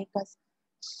ta'ala make us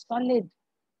solid,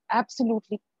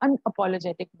 absolutely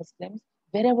unapologetic Muslims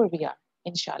wherever we are,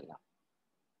 inshallah.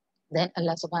 Then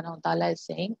Allah subhanahu wa ta'ala is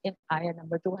saying in ayah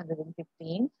number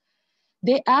 215,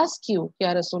 they ask you,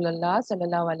 Ya Rasulullah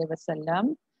sallallahu alayhi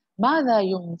wasallam, ماذا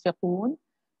ينفقون?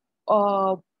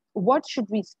 What should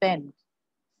we spend?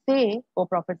 Say, O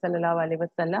Prophet sallallahu alaihi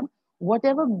wasallam,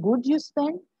 whatever good you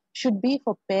spend should be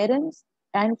for parents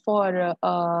and for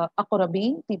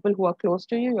aqrabin, people who are close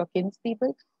to you, your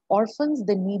kinspeople, orphans,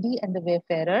 the needy, and the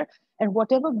wayfarer. And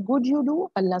whatever good you do,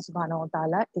 Allah subhanahu wa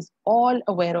ta'ala is all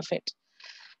aware of it.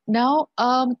 Now,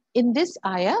 in this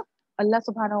ayah, Allah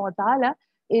subhanahu wa ta'ala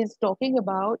is talking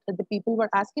about the people were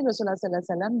asking Rasulullah sallallahu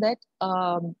alaihi wasallam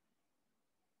that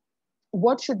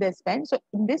what should they spend? So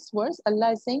in this verse,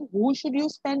 Allah is saying, who should you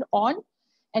spend on?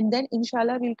 And then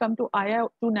inshallah, we'll come to ayah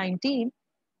 219,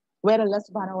 where Allah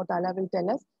subhanahu wa ta'ala will tell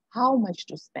us how much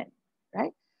to spend,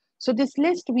 right? So this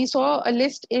list, we saw a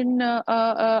list in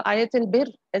ayat al-bir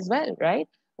as well, right?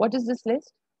 What is this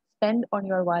list? Spend on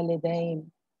your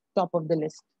walidain, top of the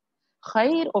list.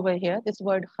 Khair over here, this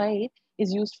word khair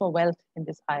is used for wealth in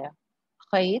this ayah.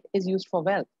 Khair is used for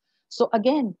wealth. So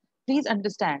again, please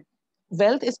understand,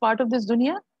 wealth is part of this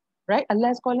dunya, right?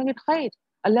 Allah is calling it khair.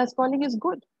 Allah is calling it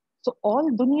good. So all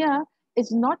dunya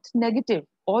is not negative.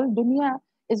 All dunya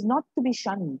is not to be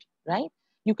shunned, right?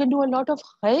 You can do a lot of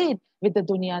khair with the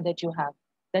dunya that you have,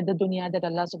 that the dunya that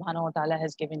Allah subhanahu wa ta'ala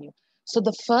has given you. So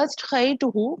the first khair to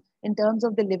who? In terms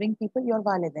of the living people, your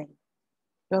walidain.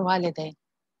 Your walidain.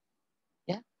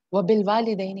 Yeah.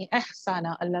 وَبِالْوَالِدَيْنِ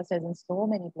إِحْسَانًا, Allah says in so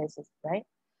many places, right?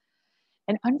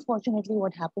 And unfortunately,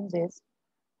 what happens is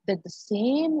that the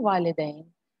same walidain,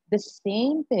 the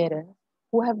same parents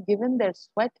who have given their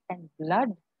sweat and blood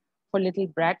for little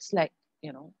brats like,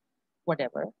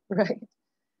 whatever, right?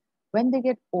 When they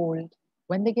get old,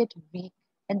 when they get weak,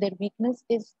 and their weakness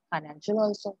is financial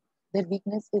also, their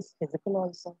weakness is physical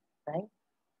also, right?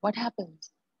 What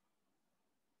happens?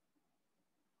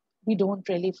 We don't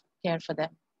really care for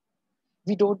them.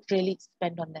 We don't really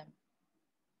spend on them,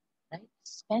 right?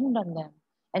 Spend on them.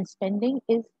 And spending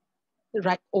is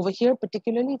right over here,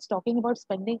 particularly, it's talking about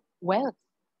spending wealth,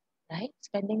 right?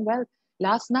 Spending wealth.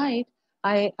 Last night,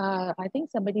 I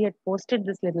think somebody had posted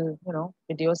this little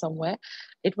video somewhere.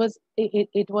 It was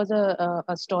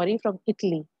a story from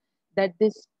Italy, that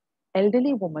this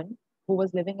elderly woman who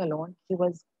was living alone, she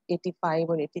was 85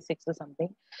 or 86 or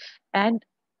something, and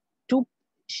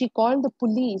she called the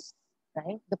police,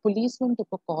 right? The policeman took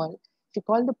a call. She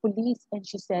called the police and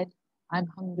she said, I'm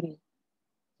hungry.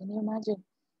 Can you imagine?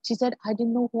 She said, I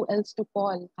didn't know who else to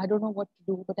call. I don't know what to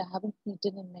do, but I haven't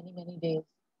eaten in many, many days.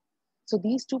 So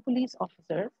these two police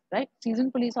officers, right?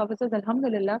 Seasoned police officers,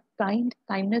 alhamdulillah,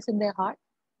 kindness in their heart,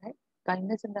 right?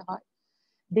 Kindness in their heart.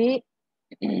 They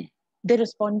they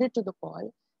responded to the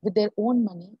call with their own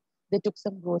money. They took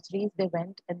some groceries. They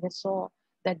went and they saw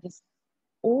that this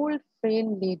old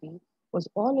frail lady was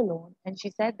all alone, and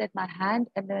she said that my hand,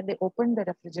 and then they opened the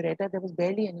refrigerator, there was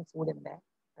barely any food in there,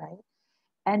 right?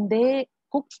 And they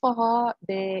cooked for her,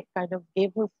 they kind of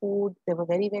gave her food, they were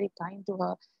very, very kind to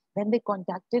her. Then they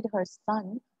contacted her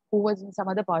son, who was in some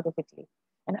other part of Italy.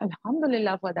 And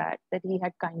alhamdulillah for that, that he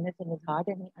had kindness in his heart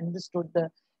and he understood the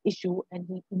issue. And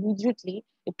he immediately,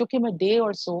 it took him a day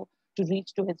or so to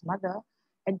reach to his mother.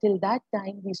 Until that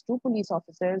time, these two police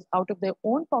officers, out of their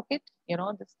own pocket,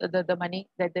 the money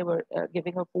that they were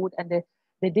giving her food, and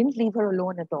they didn't leave her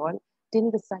alone at all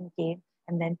till the son came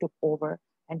and then took over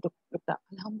and took the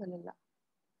alhamdulillah,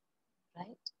 right?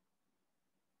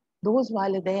 Those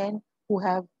walidain who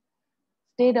have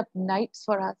stayed up nights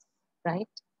for us, right?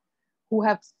 Who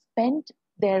have spent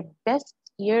their best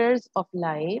years of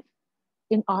life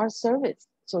in our service,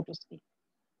 so to speak,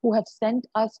 who have sent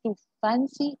us to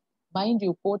fancy, mind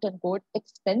you, quote unquote,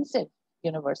 expensive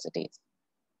universities,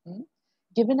 hmm?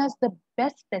 Given us the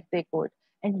best that they could.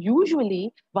 And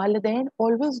usually, walidain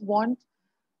always want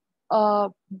uh,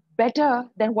 better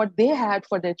than what they had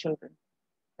for their children,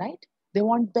 right? They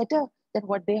want better than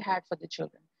what they had for the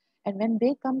children. And when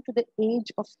they come to the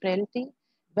age of frailty,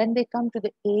 when they come to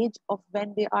the age of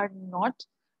when they are not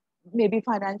maybe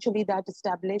financially that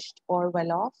established or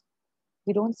well off,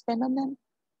 we don't spend on them.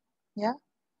 Yeah,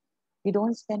 we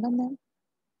don't spend on them.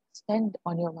 Spend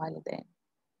on your walidain.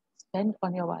 Spend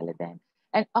on your walidain.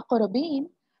 And aqrabeen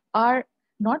are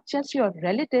not just your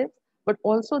relatives, but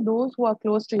also those who are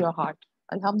close to your heart.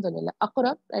 Alhamdulillah.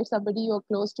 Aqrab, right? Somebody you're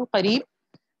close to, qareeb,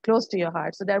 close to your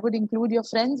heart. So that would include your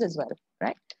friends as well,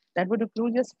 right? That would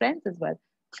include your friends as well.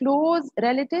 Close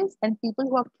relatives and people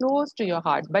who are close to your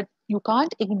heart. But you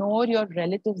can't ignore your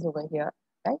relatives over here,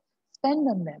 right? Spend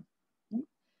on them.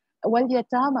 Well,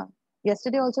 yatama.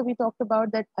 Yesterday also we talked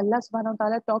about that Allah subhanahu wa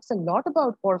ta'ala talks a lot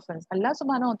about orphans. Allah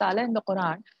subhanahu wa ta'ala in the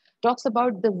Quran talks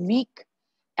about the weak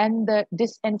and the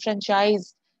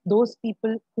disenfranchised, those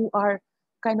people who are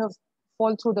kind of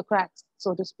fall through the cracks,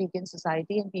 so to speak, in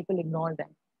society, and people ignore them.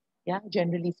 Yeah,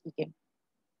 generally speaking.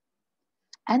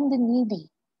 And the needy.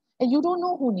 And you don't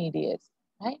know who needy is,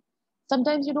 right?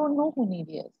 Sometimes you don't know who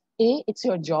needy is. It's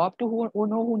your job to who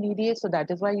know who needy is, so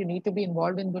that is why you need to be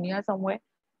involved in dunya somewhere.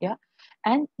 Yeah.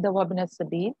 And the wabna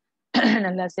sabil, and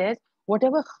Allah says,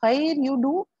 whatever khair you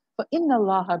do, for inna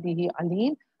Allah bihi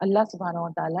alim, Allah subhanahu wa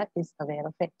ta'ala is aware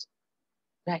of it.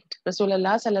 Right.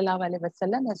 Rasulullah sallallahu alaihi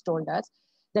wasallam has told us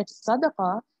that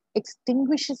sadaqah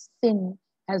extinguishes sin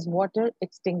as water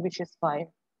extinguishes fire.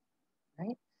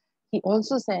 Right. He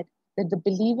also said that the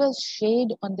believers' shade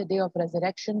on the day of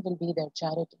resurrection will be their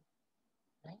charity.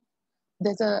 Right?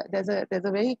 There's a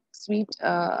very sweet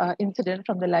incident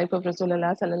from the life of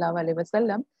Rasulullah sallallahu alaihi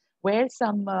wasallam, where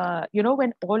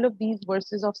when all of these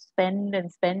verses of spend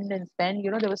and spend and spend,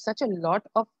 there was such a lot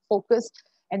of focus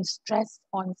and stress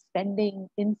on spending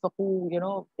in faku,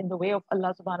 in the way of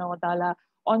Allah subhanahu wa ta'ala,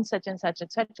 on such and such,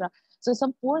 etc. So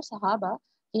some poor Sahaba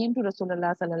came to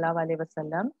Rasulullah sallallahu alaihi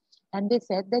wasallam and they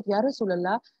said that, Ya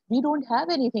Rasulullah, we don't have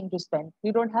anything to spend.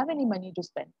 We don't have any money to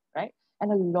spend, right?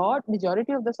 And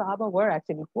majority of the Sahaba were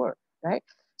actually poor, right?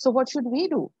 So what should we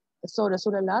do? So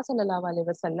Rasulullah sallallahu alaihi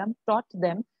wasallam taught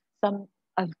them some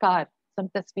azkar, some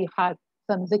tasbihat,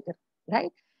 some zikr,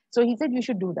 right? So he said, you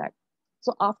should do that.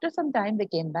 So after some time, they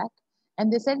came back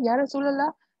and they said, Ya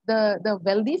Rasulullah, the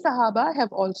wealthy Sahaba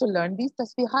have also learned these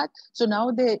tasbihat. So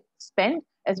now they spend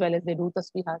as well as they do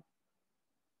tasbihat.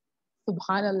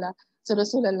 Subhanallah. So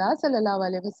Rasulullah sallallahu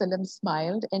alaihi wasallam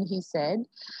smiled and he said,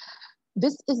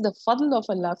 this is the fadl of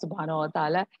Allah subhanahu wa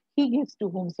ta'ala. He gives to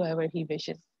whomsoever he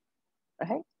wishes.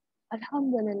 Right?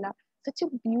 Alhamdulillah. Such a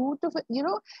beautiful,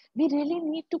 we really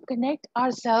need to connect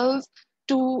ourselves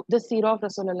to the seerah of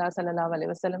Rasulullah sallallahu alaihi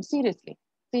wasallam. Seriously.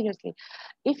 Seriously.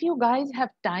 If you guys have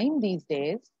time these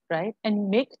days, right, and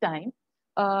make time,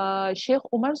 Sheikh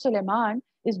Umar Suleiman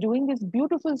is doing this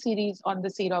beautiful series on the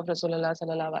seerah of Rasulullah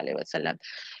sallallahu alaihi wasallam.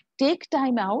 Take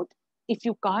time out if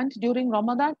you can't during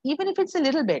Ramadan, even if it's a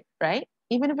little bit, right?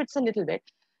 Even if it's a little bit,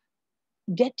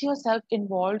 get yourself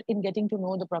involved in getting to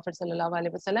know the Prophet sallallahu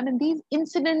alaihi wasallam. And these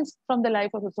incidents from the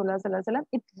life of Rasulullah sallallahu alaihi wasallam,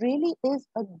 it really is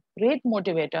a great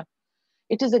motivator.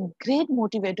 It is a great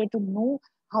motivator to know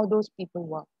how those people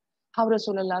were, how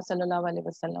Rasulullah sallallahu alaihi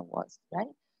wasallam was, right?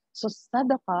 So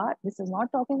sadaqah, this is not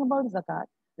talking about zakat.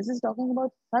 This is talking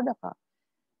about sadaqah.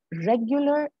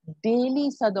 Regular daily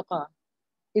sadaqah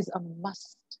is a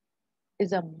must,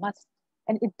 is a must.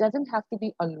 And it doesn't have to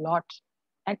be a lot.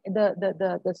 And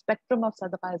the spectrum of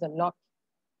sadaqah is a lot,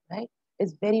 right?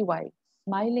 It's very wide.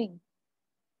 Smiling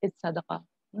is sadaqah.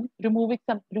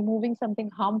 Removing something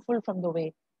harmful from the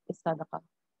way is sadaqah.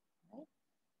 Right?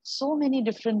 So many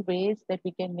different ways that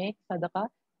we can make sadaqah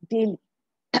daily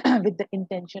with the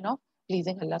intention of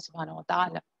pleasing Allah subhanahu wa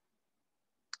ta'ala.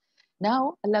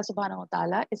 Now, Allah subhanahu wa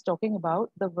ta'ala is talking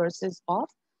about the verses of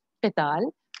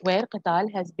qital, where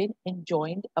qital has been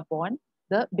enjoined upon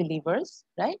the believers,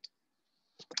 right?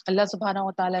 Allah subhanahu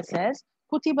wa ta'ala says,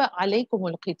 Kutiba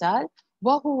alaykumul qital,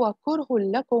 wa huwa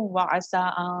kurhul lakum wa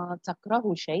asa an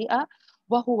takrahu shay'a,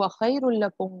 wa huwa khairul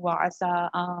lakum wa asa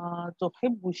an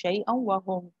tuhibbu shay'an wa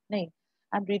hum. Nay,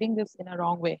 I'm reading this in a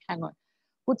wrong way. Hang on.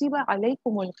 Kutiba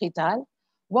alaykumul qital,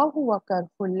 wa huwa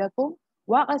kurhul lakum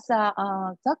wa asa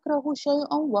an takrahu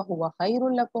shay'an wa huwa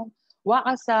khairul lakum wa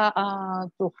asa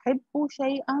an tuhibbu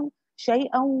shay'an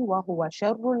wa huwa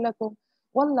sharrul lakum.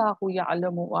 Wallahu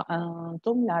ya'lamu wa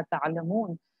antum la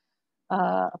ta'lamun.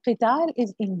 Qital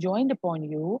is enjoined upon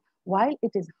you while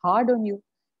it is hard on you.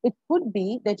 It could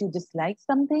be that you dislike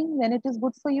something when it is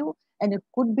good for you, and it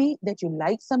could be that you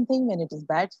like something when it is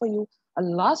bad for you.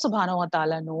 Allah subhanahu wa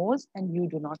ta'ala knows and you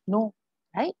do not know,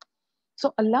 right?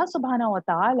 So Allah subhanahu wa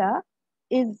ta'ala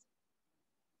is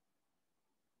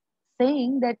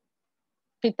saying that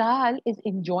qital is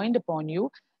enjoined upon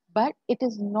you, but it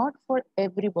is not for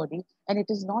everybody and it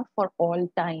is not for all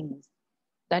times.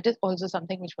 That is also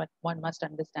something which one must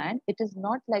understand. It is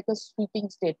not like a sweeping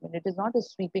statement. It is not a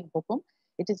sweeping hukum.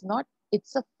 It is not,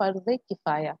 it's a farze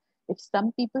kifaya. If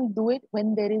some people do it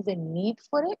when there is a need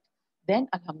for it, then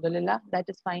alhamdulillah, that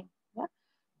is fine. Yeah?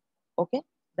 Okay,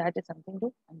 that is something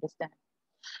to understand.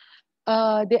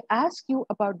 They ask you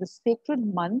about the sacred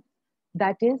month,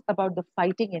 that is about the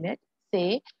fighting in it.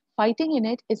 Say, fighting in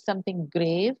it is something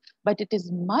grave, but it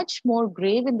is much more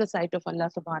grave in the sight of Allah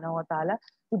subhanahu wa ta'ala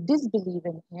to disbelieve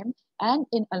in Him and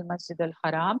in Al Masjid al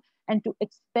Haram and to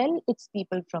expel its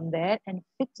people from there. And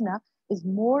fitna is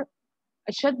more,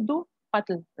 ashaddu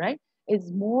qatl, right?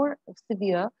 Is more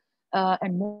severe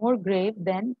and more grave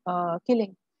than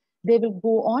killing. They will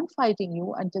go on fighting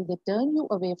you until they turn you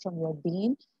away from your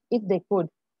deen if they could,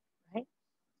 right?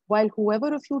 While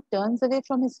whoever of you turns away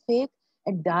from his faith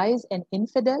and dies an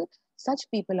infidel, such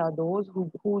people are those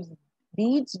whose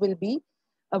deeds will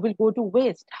go to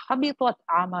waste. Habitat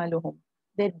amaluhum.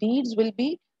 Their deeds will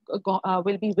be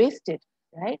wasted,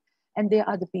 right? And they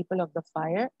are the people of the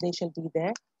fire. They shall be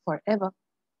there forever.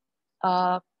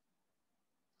 Uh,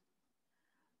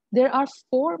 there are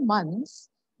 4 months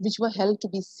which were held to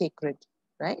be sacred,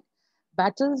 right?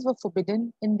 Battles were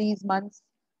forbidden in these months,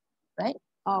 right?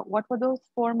 What were those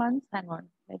 4 months? Hang on,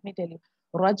 let me tell you.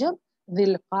 Rajab,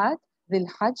 Dhil Qad, Dhil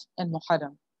Hajj, and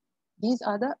Muharram. These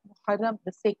are the Muharram,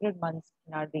 the sacred months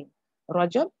in our deen.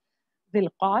 Rajab, Dhil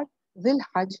Qad, Dhil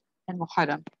Hajj, and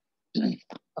Muharram.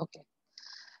 Okay.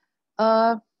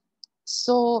 Uh,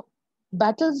 so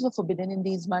battles were forbidden in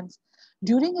these months.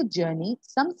 During a journey,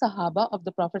 some Sahaba of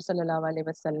the Prophet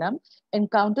ﷺ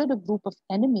encountered a group of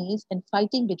enemies and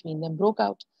fighting between them broke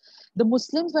out. The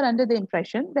Muslims were under the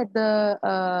impression that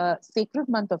the sacred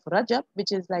month of Rajab,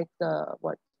 which is like the,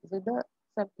 what is it,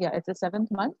 yeah, it's the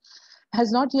 7th month,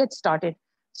 has not yet started.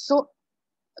 So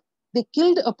they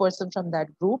killed a person from that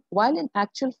group, while in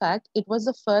actual fact, it was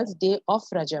the first day of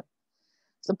Rajab.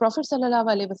 So Prophet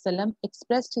ﷺ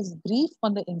expressed his grief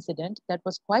on the incident that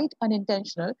was quite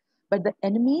unintentional, but the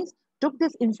enemies took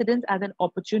this incident as an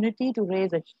opportunity to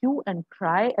raise a hue and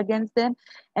cry against them,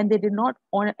 and they did not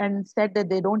honor and said that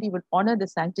they don't even honor the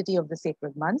sanctity of the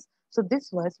sacred months. So this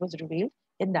verse was revealed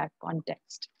in that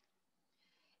context.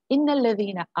 Inna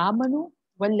alladhina amanu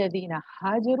walladhina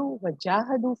hajaru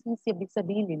wajahadu fi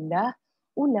sabilillah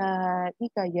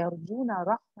ulaika yarjuna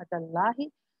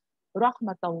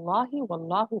rahmatallahi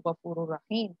wallahu ghafurur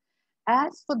rahim.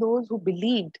 As for those who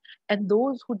believed and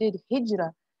those who did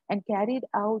hijrah and carried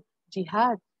out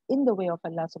jihad in the way of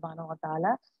Allah subhanahu wa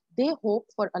ta'ala, they hope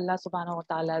for Allah subhanahu wa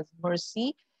ta'ala's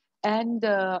mercy, and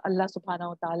Allah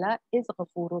subhanahu wa ta'ala is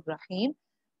ghafurur rahim,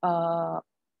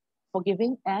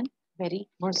 forgiving and very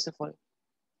merciful.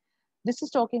 This is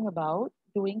talking about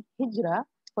doing hijrah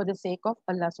for the sake of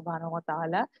Allah subhanahu wa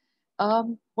ta'ala.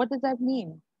 What does that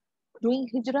mean? Doing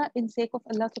hijrah in sake of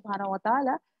Allah subhanahu wa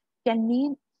ta'ala can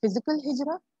mean physical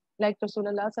hijrah, like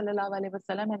Rasulullah sallallahu alaihi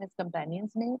wasallam and his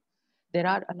companions made. There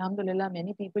are, alhamdulillah,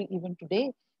 many people even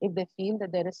today, if they feel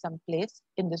that there is some place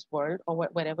in this world or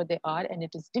wherever they are and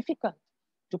it is difficult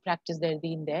to practice their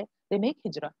deen there, they make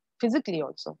hijrah physically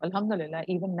also, alhamdulillah,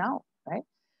 even now, right?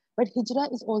 But hijrah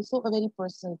is also a very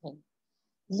personal thing.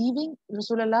 Leaving,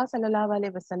 Rasulullah sallallahu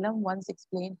alaihi wasallam once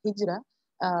explained hijrah,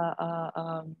 uh, uh,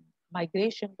 um,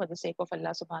 migration for the sake of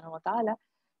Allah subhanahu wa ta'ala.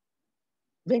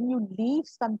 When you leave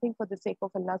something for the sake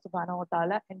of Allah subhanahu wa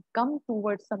ta'ala and come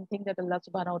towards something that Allah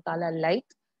subhanahu wa ta'ala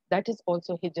likes, that is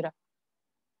also hijrah.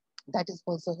 That is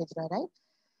also hijrah, right?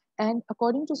 And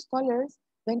according to scholars,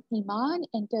 when Iman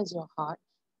enters your heart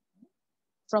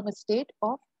from a state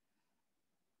of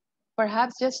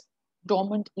perhaps just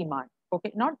dormant Iman,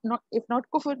 okay, not if not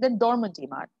kufr, then dormant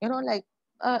Iman, like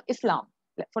Islam,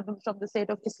 from the state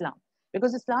of Islam,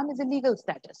 because Islam is a legal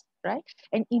status, right?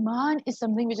 And Iman is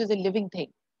something which is a living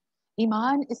thing.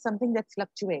 Iman is something that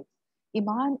fluctuates.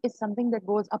 Iman is something that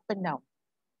goes up and down.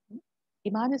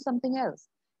 Iman is something else.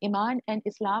 Iman and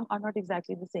Islam are not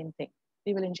exactly the same thing.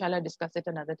 We will inshallah discuss it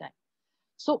another time.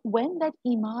 So when that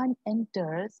Iman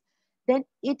enters, then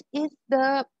it is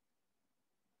the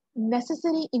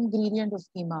necessary ingredient of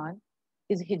Iman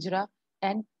is hijrah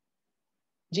and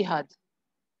jihad,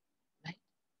 right?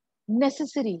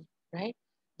 Necessary, right?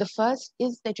 The first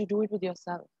is that you do it with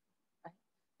yourself, right?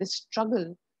 The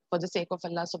struggle for the sake of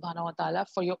Allah subhanahu wa ta'ala,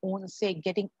 for your own sake,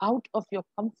 getting out of your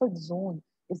comfort zone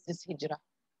is this hijrah,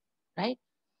 right?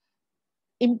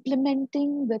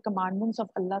 Implementing the commandments of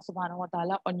Allah subhanahu wa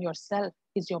ta'ala on yourself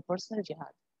is your personal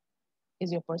jihad,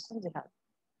 is your personal jihad.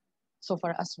 So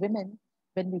for us women,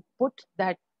 when we put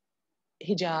that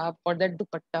hijab or that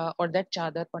dupatta or that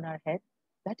chadar on our head,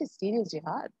 that is serious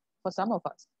jihad for some of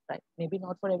us, right? Maybe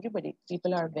not for everybody.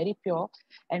 People are very pure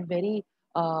and very,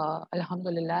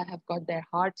 alhamdulillah, have got their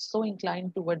hearts so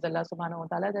inclined towards Allah subhanahu wa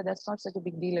ta'ala that that's not such a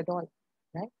big deal at all,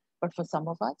 right? But for some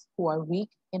of us who are weak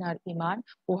in our iman,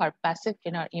 who are passive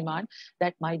in our iman,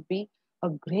 that might be a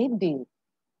great deal.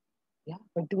 Yeah,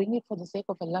 but doing it for the sake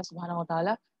of Allah subhanahu wa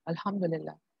ta'ala,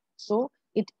 alhamdulillah. So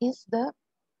it is the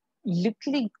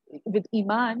literally with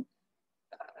iman,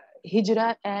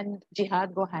 hijrah and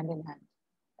jihad go hand in hand,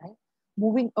 right?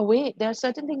 Moving away, there are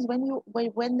certain things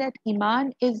when that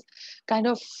iman is kind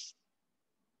of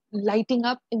lighting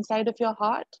up inside of your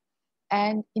heart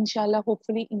and inshallah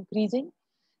hopefully increasing,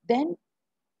 then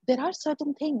there are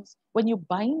certain things when you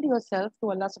bind yourself to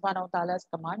Allah subhanahu wa ta'ala's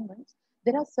commandments,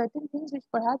 there are certain things which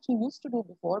perhaps you used to do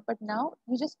before, but now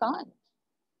you just can't.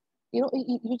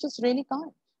 You just really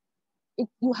can't.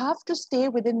 You have to stay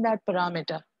within that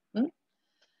parameter. Hmm?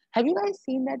 Have you guys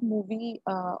seen that movie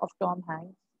of Tom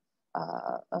Hanks?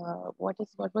 What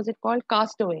was it called?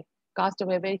 Castaway.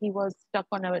 Castaway, where he was stuck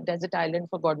on a desert island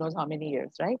for God knows how many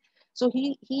years, right? So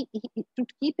he to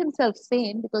keep himself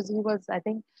sane, because he was, I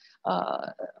think, uh,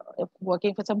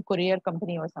 working for some courier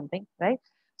company or something, right?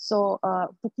 So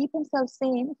to keep himself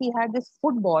sane, he had this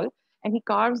football and he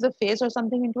carves the face or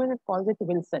something into it and calls it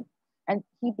Wilson. And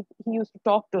he used to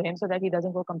talk to him so that he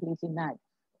doesn't go completely mad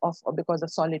because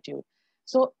of solitude.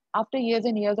 So after years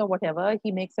and years or whatever,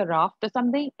 he makes a raft or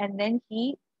something, and then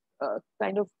he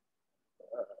kind of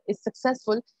is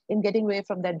successful in getting away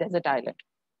from that desert island,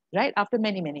 right? After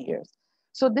many, many years.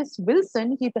 So this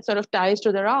Wilson, he sort of ties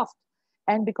to the raft.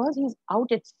 And because he's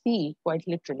out at sea, quite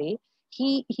literally,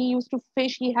 he used to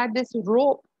fish. He had this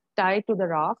rope tied to the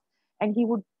raft, and he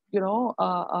would,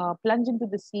 plunge into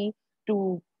the sea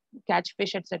to catch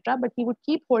fish, etc. But he would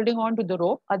keep holding on to the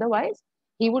rope. Otherwise,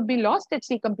 he would be lost at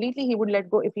sea completely. He would let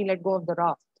go if he let go of the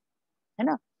raft. You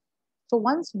know? So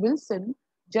once Wilson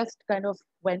just kind of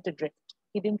went adrift.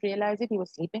 He didn't realize it. He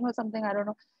was sleeping or something. I don't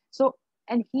know. So,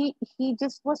 and he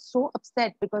just was so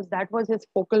upset because that was his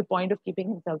focal point of keeping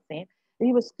himself sane.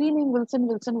 He was screaming, Wilson,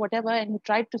 Wilson, whatever, and he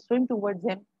tried to swim towards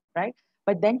him, right?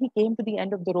 But then he came to the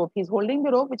end of the rope. He's holding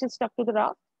the rope, which is stuck to the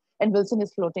raft, and Wilson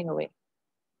is floating away.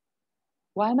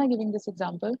 Why am I giving this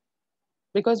example?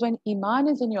 Because when Iman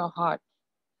is in your heart,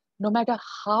 no matter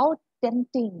how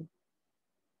tempting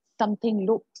something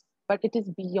looks, but it is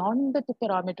beyond the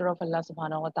parameter of Allah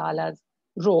subhanahu wa ta'ala's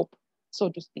rope, so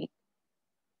to speak.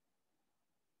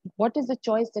 What is the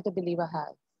choice that a believer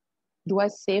has? Do I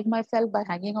save myself by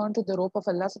hanging on to the rope of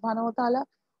Allah subhanahu wa ta'ala,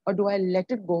 or do I let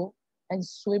it go and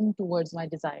swim towards my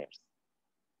desires?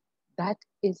 That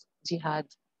is jihad.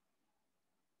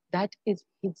 That is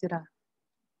hijrah,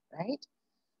 right?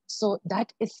 So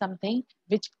that is something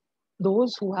which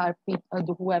those who have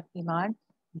iman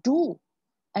do.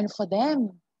 And for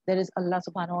them, there is Allah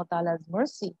subhanahu wa ta'ala's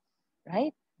mercy,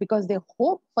 right? Because they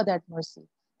hope for that mercy.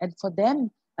 And for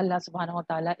them, Allah subhanahu wa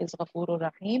ta'ala is Ghafurur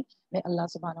Rahim. May Allah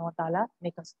subhanahu wa ta'ala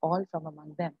make us all from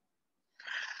among them.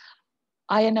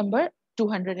 Ayah number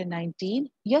 219.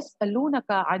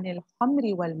 Yas'alunaka anil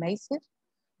khamri wal maisir.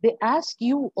 They ask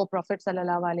you, O Prophet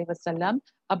sallallahu alaihi wasallam,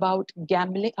 about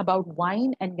gambling, about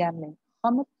wine and gambling,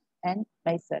 khamr and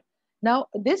maisir. Now,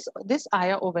 this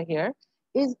ayah over here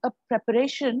is a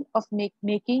preparation of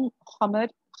making khamr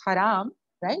haram,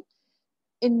 right?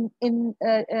 In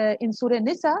Surah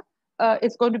Nisa,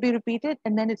 it's going to be repeated,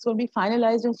 and then it's going to be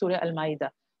finalized in Surah Al-Ma'idah.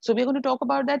 So we're going to talk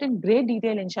about that in great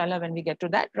detail, inshallah, when we get to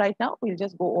that. Right now, we'll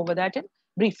just go over that in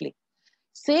briefly.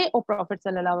 Say, O Prophet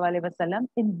Sallallahu Alaihi Wasallam,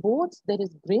 in both there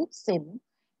is great sin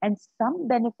and some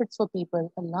benefits for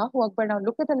people. Allahu Akbar. Now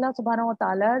look at Allah subhanahu wa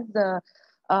ta'ala's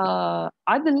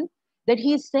adl, that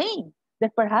he is saying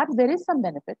that perhaps there is some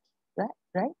benefit, right?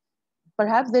 Right?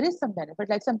 Perhaps there is some benefit.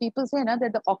 Like some people say na,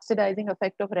 that the oxidizing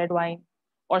effect of red wine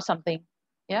or something.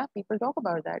 Yeah, people talk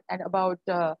about that. And about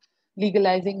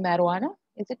legalizing marijuana.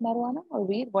 Is it marijuana or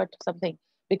weed? What something?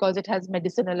 Because it has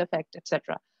medicinal effect,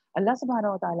 etc. Allah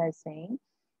subhanahu wa ta'ala is saying,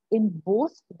 in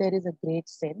both there is a great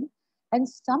sin and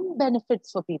some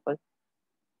benefits for people,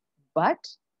 but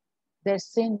their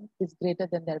sin is greater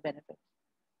than their benefit.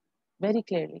 Very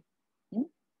clearly.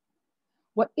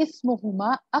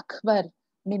 وَإِثْمُهُمَا أَكْبَرْ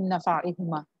مِنْ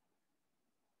نَفَعِهُمَا.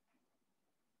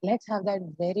 Let's have that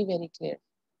very, very clear.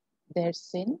 Their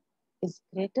sin is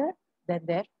greater than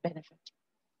their benefit.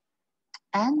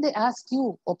 And they ask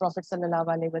you, O Prophet Sallallahu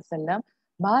Alaihi Wasallam,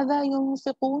 مَاذَا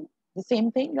يُنْفِقُونَ? The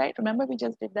same thing, right? Remember we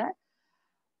just did that.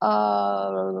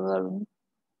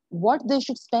 What they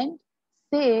should spend?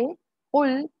 Say,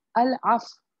 قُلْ al-af.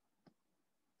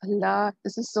 Allah,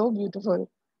 this is so beautiful.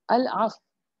 Al-af.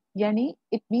 Yani,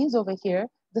 it means over here,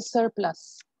 the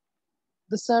surplus.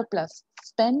 The surplus.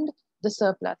 Spend the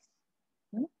surplus.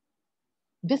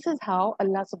 This is how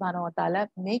Allah subhanahu wa ta'ala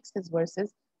makes his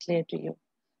verses clear to you,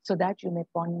 so that you may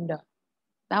ponder.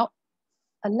 Now,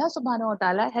 Allah subhanahu wa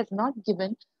ta'ala has not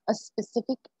given a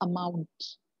specific amount.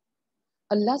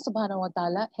 Allah subhanahu wa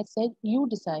ta'ala has said, you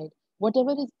decide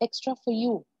whatever is extra for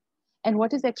you. And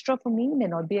what is extra for me may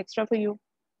not be extra for you.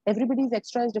 Everybody's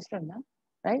extra is different, huh?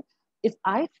 Right? If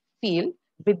I feel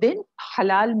within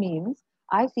halal means,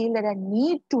 I feel that I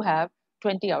need to have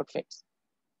 20 outfits,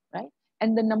 right?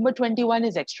 And the number 21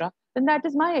 is extra, then that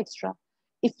is my extra.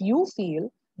 If you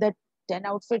feel that 10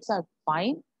 outfits are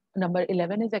fine, number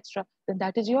 11 is extra, then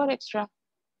that is your extra.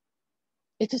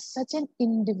 It is such an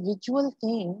individual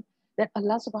thing that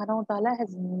Allah subhanahu wa ta'ala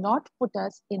has not put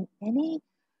us in any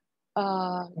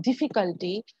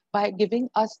difficulty by giving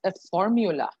us a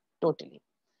formula totally.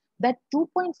 That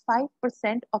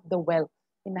 2.5% of the wealth,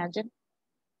 imagine,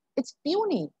 it's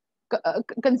puny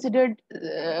considering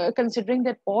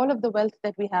that all of the wealth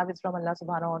that we have is from Allah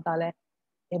subhanahu wa ta'ala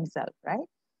himself, right?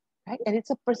 And it's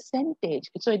a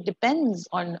percentage. So it depends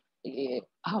on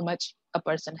how much a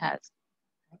person has.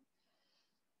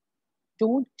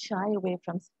 Don't shy away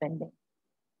from spending.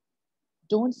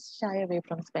 Don't shy away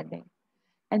from spending.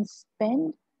 And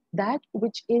spend that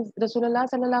which is, Rasulullah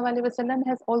sallallahu alaihi wasallam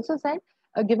has also said,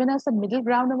 given us a middle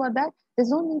ground about that. There's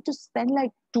no need to spend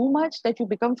like too much that you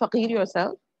become faqir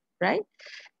yourself, right?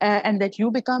 And that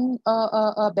you become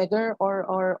a beggar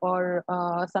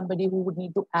or somebody who would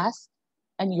need to ask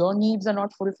and your needs are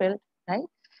not fulfilled, right?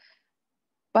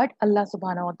 But Allah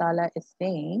subhanahu wa ta'ala is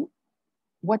saying,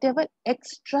 whatever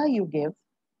extra you give,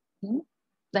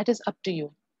 that is up to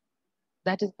you.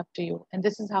 That is up to you. And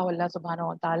this is how Allah subhanahu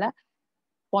wa ta'ala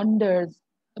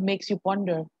makes you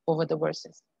ponder over the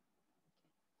verses.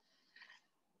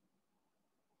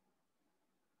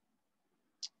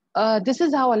 This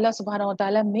is how Allah subhanahu wa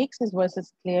ta'ala makes his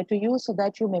verses clear to you so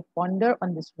that you may ponder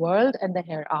on this world and the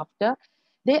hereafter.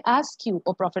 They ask you,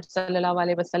 O Prophet sallallahu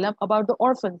alaihi wasallam, about the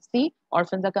orphans. See,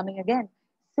 orphans are coming again.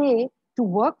 Say, to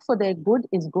work for their good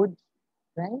is good,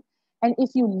 right? And if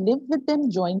you live with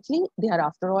them jointly, they are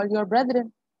after all your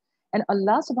brethren. And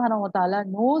Allah subhanahu wa ta'ala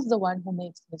knows the one who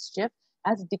makes mischief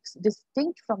as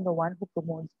distinct from the one who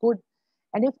promotes good.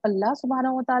 And if Allah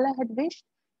subhanahu wa ta'ala had wished,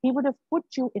 he would have put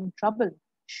you in trouble.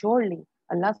 Surely,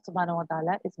 Allah subhanahu wa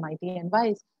ta'ala is mighty and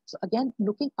wise. So again,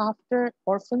 looking after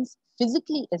orphans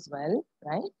physically as well,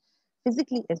 right?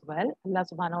 Physically as well, Allah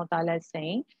subhanahu wa ta'ala is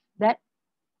saying that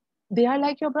they are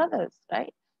like your brothers,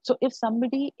 right? So if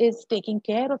somebody is taking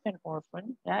care of an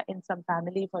orphan, yeah, in some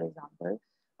family, for example,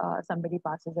 somebody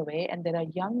passes away and there are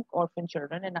young orphan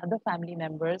children and other family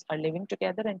members are living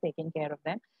together and taking care of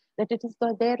them, that it is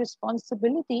their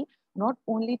responsibility not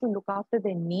only to look after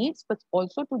their needs, but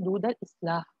also to do their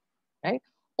islah, right?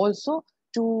 Also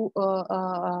to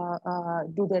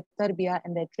do their tarbiyah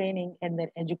and their training and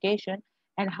their education.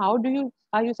 And how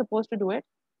are you supposed to do it?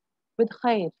 With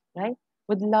khair, right?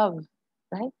 With love,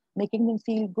 right? Making them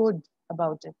feel good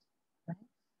about it, right?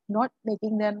 Not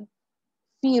making them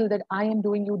feel that I am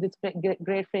doing you this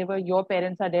great favor, your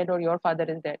parents are dead or your father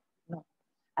is dead. No.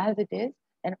 As it is,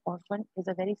 an orphan is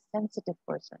a very sensitive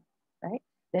person, right?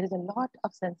 There is a lot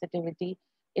of sensitivity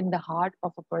in the heart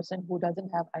of a person who doesn't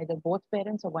have either both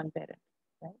parents or one parent,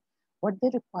 right? What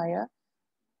they require,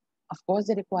 of course,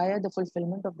 they require the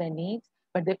fulfillment of their needs,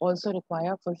 but they also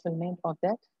require fulfillment of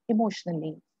their emotional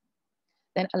needs.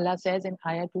 Then Allah says in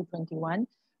Ayah 221,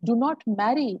 do not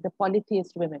marry the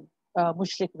polytheist women,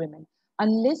 mushrik women,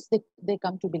 unless they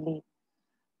come to believe.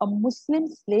 A Muslim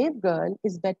slave girl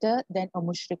is better than a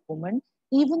mushrik woman,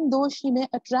 even though she may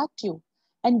attract you.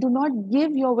 And do not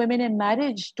give your women in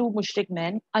marriage to mushrik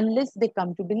men unless they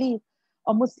come to believe.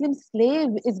 A Muslim slave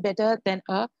is better than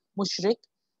a mushrik,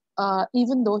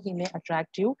 even though he may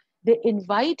attract you. They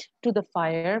invite to the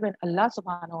fire when Allah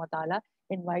subhanahu wa ta'ala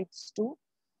invites to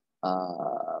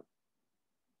uh,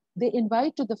 they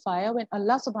invite to the fire when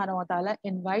Allah subhanahu wa ta'ala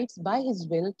invites by his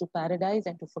will to paradise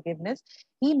and to forgiveness.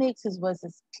 He makes his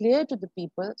verses clear to the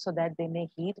people so that they may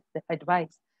heed the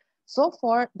advice. So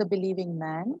for the believing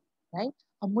man, right,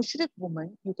 a mushrik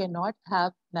woman, you cannot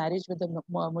have marriage with a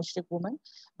mushrik woman,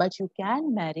 but you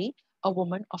can marry a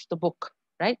woman of the book,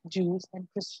 right, Jews and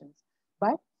Christians.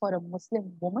 But for a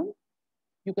Muslim woman,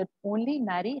 you can only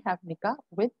marry, have nikah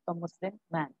with a Muslim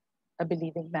man, a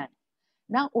believing man.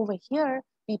 Now over here,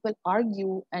 people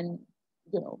argue and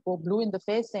go blue in the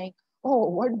face saying, "Oh,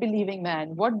 what believing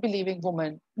man? What believing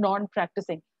woman?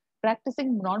 Non-practicing,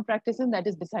 practicing, non-practicing. That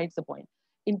is besides the point.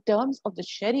 In terms of the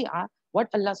Sharia, what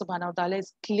Allah Subhanahu wa Taala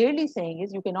is clearly saying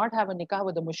is, you cannot have a nikah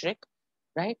with a mushrik,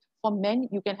 right? For men,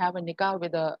 you can have a nikah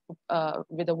with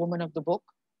a woman of the book,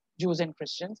 Jews and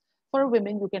Christians. For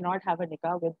women, you cannot have a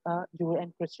nikah with a Jew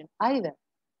and Christian either.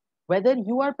 Whether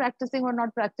you are practicing or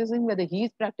not practicing, whether he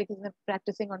is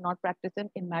practicing or not practicing,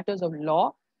 in matters of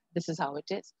law, this is how it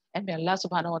is. And may Allah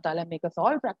subhanahu wa ta'ala make us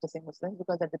all practicing Muslims,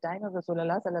 because at the time of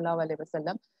Rasulullah sallallahu alaihi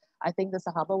wasallam, I think the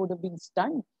Sahaba would have been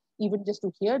stunned even just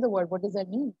to hear the word. What does that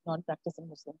mean, non-practicing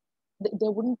Muslim? They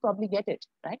wouldn't probably get it,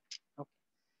 right? Okay.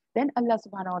 Then Allah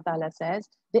subhanahu wa ta'ala says,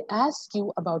 they ask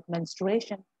you about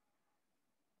menstruation.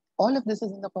 All of this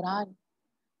is in the Quran.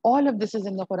 All of this is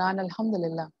in the Quran,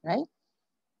 alhamdulillah, right?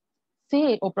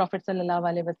 Say, O Prophet sallallahu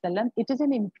alaihi wasallam, it is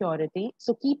an impurity,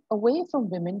 so keep away from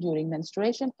women during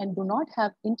menstruation and do not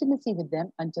have intimacy with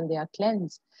them until they are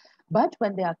cleansed. But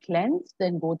when they are cleansed,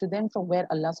 then go to them from where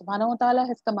Allah subhanahu wa ta'ala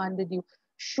has commanded you.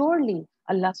 Surely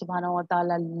Allah subhanahu wa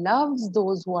ta'ala loves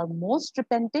those who are most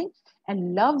repenting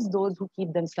and loves those who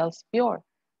keep themselves pure.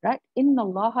 Right? Inna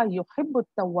Allaha yuhibbu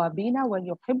tawwabina wa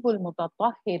yuhibbul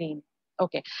mutatahhirin.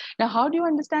 Okay. Now, how do you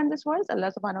understand this verse?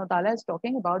 Allah subhanahu wa ta'ala is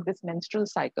talking about this menstrual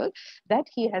cycle that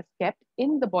he has kept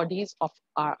in the bodies of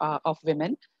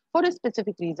women for a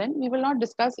specific reason. We will not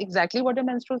discuss exactly what a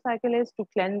menstrual cycle is, to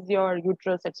cleanse your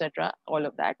uterus, etc. All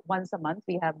of that. Once a month,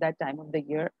 we have that time of the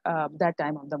year, that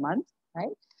time of the month,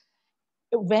 right?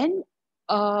 When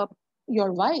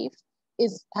your wife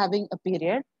is having a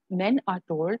period, men are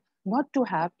told not to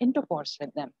have intercourse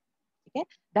with them. Okay,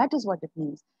 that is what it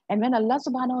means. And when Allah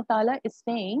subhanahu wa ta'ala is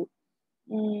saying,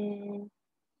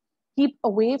 keep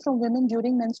away from women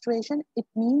during menstruation, it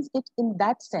means it in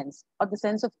that sense, or the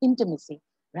sense of intimacy,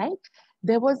 right?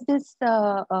 There was this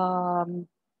there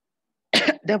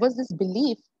was this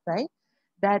belief, right,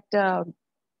 that a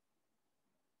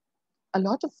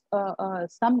lot of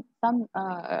some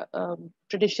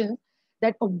traditions,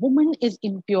 that a woman is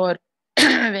impure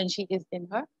when she is in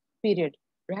her period,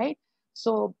 right?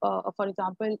 So, for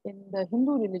example, in the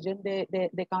Hindu religion,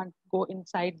 they can't go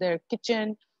inside their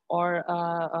kitchen, or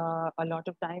a lot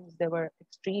of times there were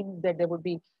extremes that they would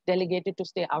be delegated to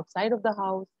stay outside of the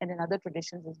house, and in other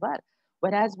traditions as well.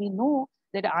 Whereas we know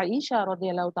that Aisha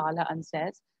radiallahu ta'ala an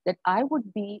says that I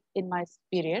would be in my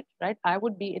period, right? I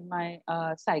would be in my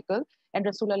cycle, and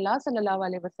Rasulullah sallallahu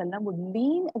alaihi wasallam would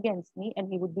lean against me and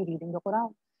he would be reading the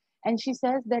Quran. And she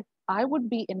says that I would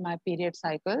be in my period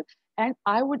cycle and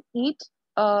I would eat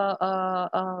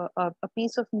a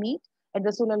piece of meat, and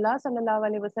Rasulullah sallallahu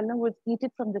alaihi wasallam would eat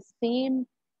it from the same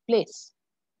place,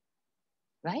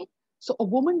 right? So a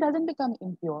woman doesn't become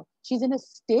impure. She's in a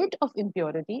state of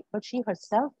impurity, but she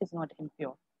herself is not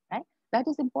impure, right? That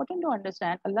is important to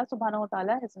understand. Allah subhanahu wa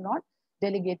ta'ala has not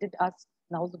delegated us,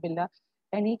 na'uzubillah,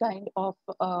 any kind of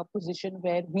position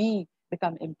where we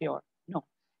become impure. No.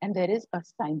 And there is a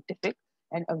scientific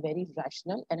and a very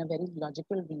rational and a very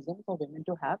logical reason for women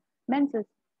to have menses.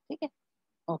 Okay.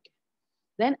 Okay.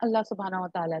 Then Allah subhanahu wa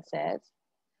ta'ala says,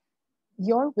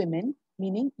 your women,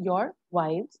 meaning your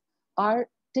wives, are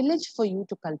tillage for you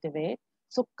to cultivate.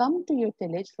 So come to your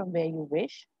tillage from where you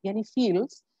wish, yani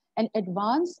fields, and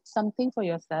advance something for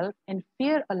yourself, and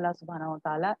fear Allah subhanahu wa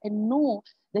ta'ala, and know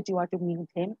that you are to meet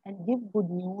him, and give good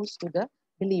news to the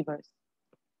believers.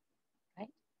 Right?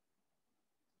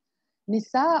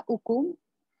 Nisa'ukum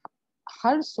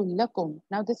harsul lakum.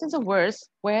 Now this is a verse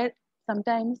where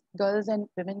sometimes girls and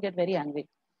women get very angry.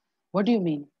 What do you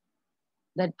mean?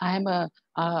 That I'm a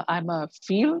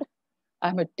field,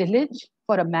 I'm a tillage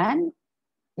for a man?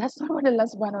 That's not what Allah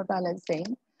subhanahu wa ta'ala is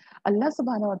saying. Allah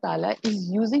subhanahu wa ta'ala is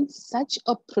using such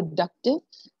a productive,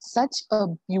 such a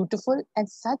beautiful, and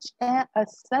such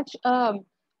a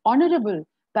honorable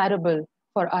parable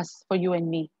for us, for you and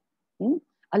me. Hmm?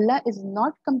 Allah is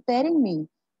not comparing me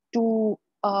to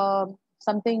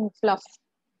something fluff,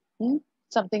 hmm?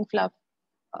 something fluff.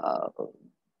 Uh,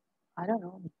 I don't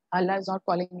know. Allah is not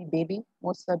calling me baby,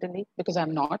 most certainly, because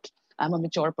I'm not. I'm a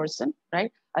mature person,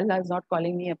 right? Allah is not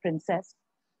calling me a princess,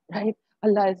 right?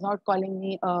 Allah is not calling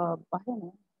me I don't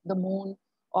know, the moon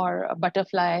or a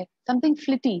butterfly, something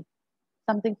flitty,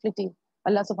 something flitty.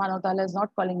 Allah subhanahu wa ta'ala is not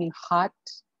calling me heart,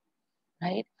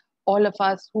 right? All of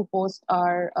us who post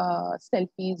our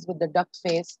selfies with the duck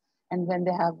face, and when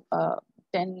they have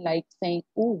 10 likes saying,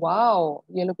 oh, wow,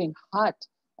 you're looking hot.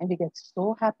 And we get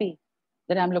so happy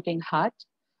that I'm looking hot.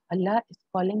 Allah is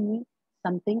calling me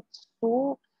something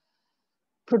so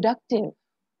productive,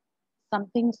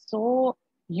 something so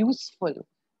useful,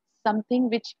 something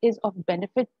which is of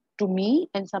benefit to me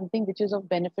and something which is of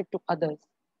benefit to others.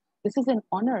 This is an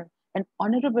honor, an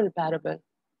honorable parable,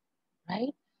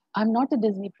 right? I'm not a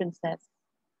Disney princess.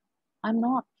 I'm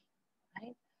not,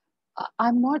 right?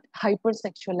 I'm not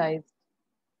hypersexualized.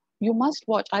 You must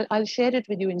watch. I'll share it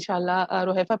with you, inshallah.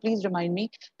 Rohefa, please remind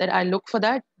me that I look for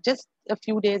that. Just a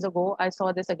few days ago, I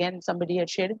saw this again. Somebody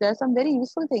had shared it. There are some very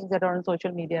useful things that are on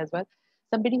social media as well.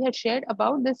 Somebody had shared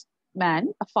about this man,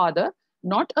 a father,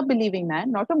 not a believing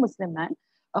man, not a Muslim man,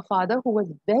 a father who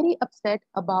was very upset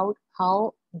about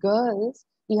how girls,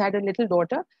 he had a little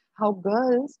daughter, how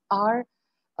girls are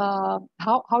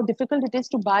how difficult it is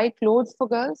to buy clothes for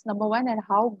girls, number one, and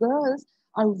how girls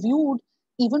are viewed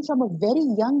even from a very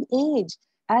young age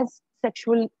as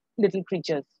sexual little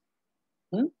creatures.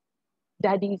 Hmm?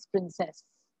 Daddy's princess.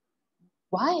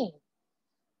 Why?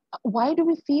 Why do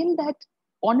we feel that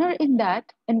honor in that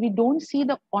and we don't see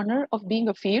the honor of being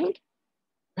a field?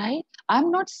 Right?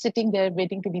 I'm not sitting there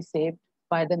waiting to be saved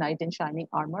by the knight in shining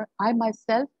armor. I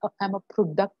myself am a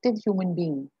productive human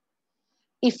being.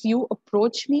 If you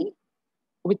approach me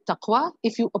with taqwa,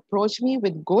 if you approach me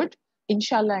with good,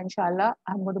 inshallah,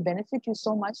 I'm going to benefit you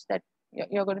so much that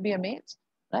you're going to be amazed.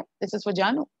 Right? This is for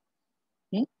Janu.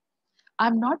 Hmm?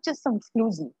 I'm not just some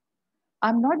floozy.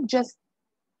 I'm not just,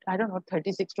 I don't know,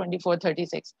 36, 24,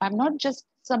 36. I'm not just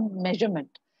some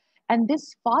measurement. And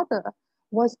this father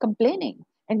was complaining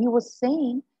and he was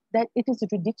saying that it is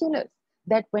ridiculous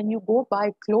that when you go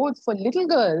buy clothes for little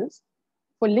girls,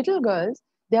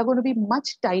 they are going to be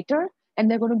much tighter and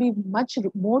they're going to be much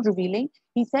more revealing.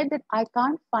 He said that I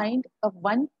can't find a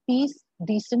one piece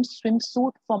decent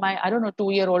swimsuit for my, I don't know,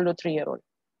 2 year old or 3 year old.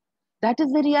 That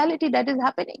is the reality that is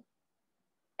happening.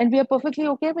 And we are perfectly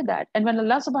okay with that. And when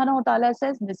Allah subhanahu wa ta'ala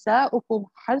says, Nisa'ukum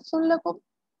harsul lakum,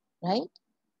 right?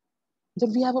 Do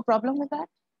we have a problem with that?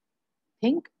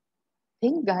 Think,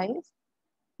 think, guys.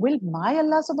 Will my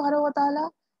Allah subhanahu wa ta'ala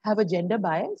have a gender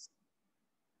bias?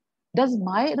 Does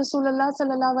my Rasulullah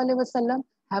sallallahu alaihi wasallam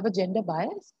have a gender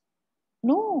bias?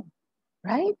 No,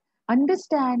 right?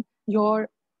 Understand your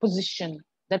position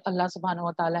that Allah subhanahu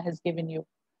wa ta'ala has given you.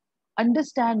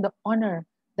 Understand the honor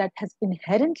that has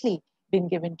inherently been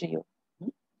given to you.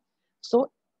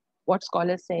 So, what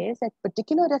scholars say is that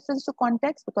particular reference to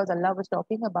context, because Allah was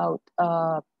talking about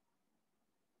uh,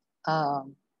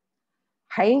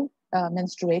 high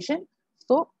menstruation.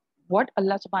 So, what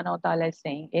Allah subhanahu wa ta'ala is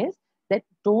saying is that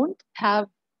don't have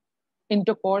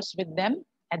intercourse with them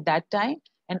at that time,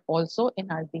 and also in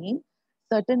our deen,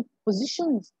 certain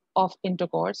positions of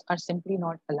intercourse are simply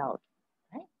not allowed.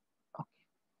 Right? Okay.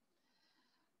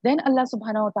 Then Allah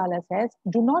subhanahu wa ta'ala says,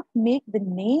 do not make the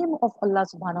name of Allah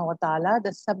subhanahu wa ta'ala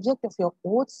the subject of your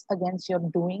oaths against your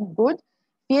doing good,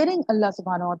 fearing Allah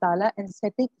subhanahu wa ta'ala and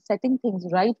setting things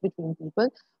right between people.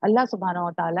 Allah subhanahu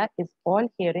wa ta'ala is all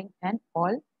hearing and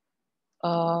all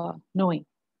knowing.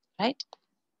 Right?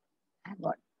 Hang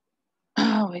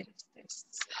on. Where is this?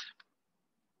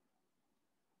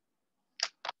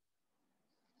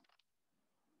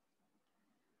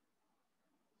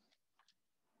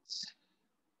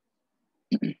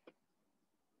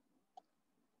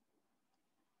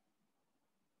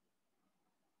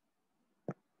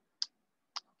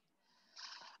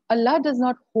 Allah does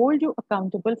not hold you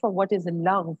accountable for what is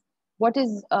love, what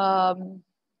is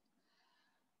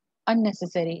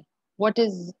unnecessary, what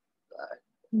is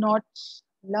not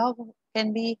love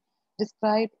can be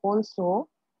described also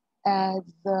as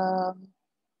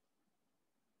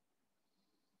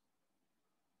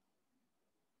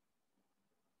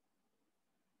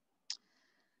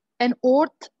an oath,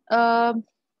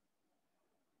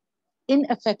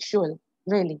 ineffectual,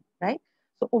 really, right?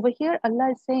 So over here,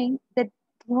 Allah is saying that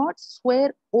do not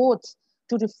swear oaths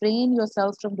to refrain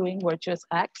yourselves from doing virtuous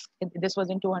acts. This was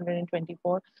in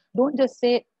 224. Don't just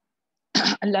say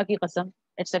Allah ki qasam,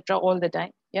 etc. all the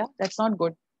time. Yeah, that's not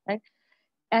good, right?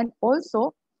 And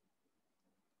also,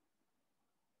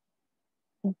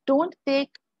 don't take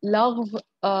love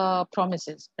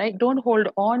promises, right? Don't hold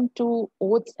on to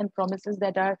oaths and promises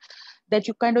that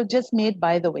you kind of just made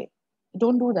by the way.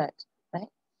 Don't do that, right?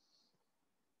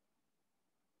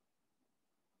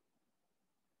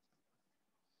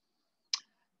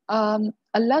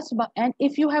 And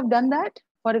if you have done that,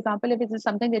 for example, if it is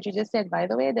something that you just said by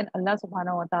the way, then Allah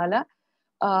subhanahu wa ta'ala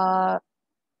uh,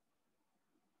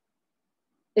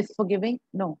 is forgiving.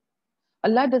 No,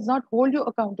 Allah does not hold you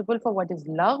accountable for what is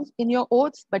love in your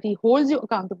oaths, but He holds you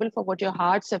accountable for what your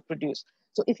hearts have produced.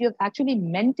 So if you have actually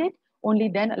meant it, only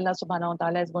then Allah subhanahu wa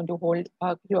ta'ala is going to hold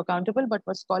you accountable. But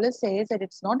what scholars say is that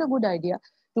it's not a good idea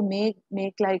to make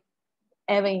like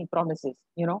ever promises,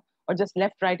 or just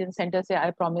left, right, and center say,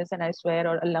 I promise and I swear,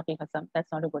 or Allah ki qasam.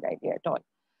 That's not a good idea at all.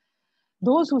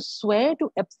 Those who swear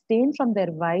to abstain from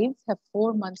their wives have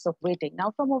 4 months of waiting.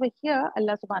 Now, from over here,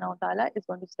 Allah subhanahu wa ta'ala is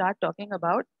going to start talking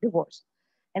about divorce.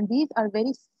 And these are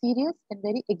very serious and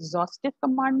very exhaustive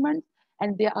commandments,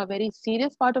 and they are very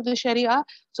serious part of the Sharia.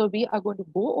 So we are going to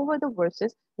go over the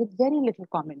verses with very little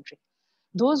commentary.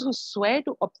 Those who swear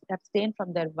to abstain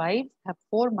from their wives have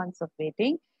 4 months of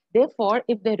waiting. Therefore,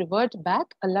 if they revert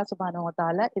back, Allah subhanahu wa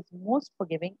ta'ala is most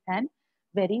forgiving and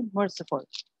very merciful.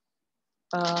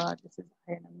 This is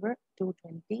ayah number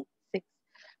 226.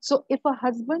 So if a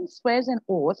husband swears an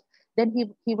oath, then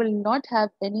he will not have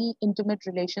any intimate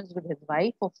relations with his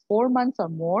wife for 4 months or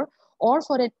more, or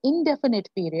for an indefinite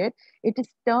period. It is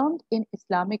termed in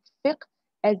Islamic fiqh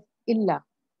as illa,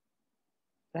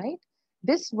 right?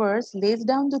 This verse lays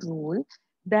down the rule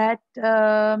that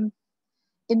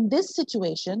in this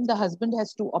situation, the husband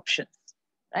has two options,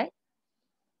 right?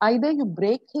 Either you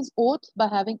break his oath by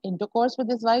having intercourse with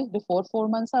his wife before 4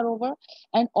 months are over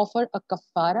and offer a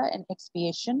kafara, an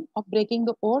expiation of breaking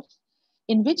the oath,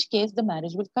 in which case the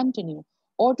marriage will continue,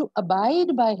 or to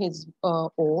abide by his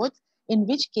oath, in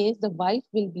which case the wife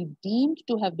will be deemed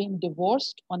to have been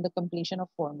divorced on the completion of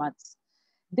 4 months.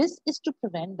 This is to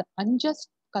prevent the unjust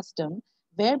custom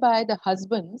whereby the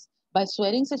husbands, by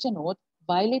swearing such an oath,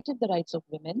 violated the rights of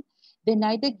women. They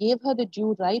neither gave her the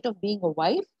due right of being a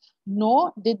wife,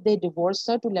 nor did they divorce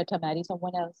her to let her marry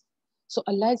someone else. So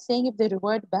Allah is saying if they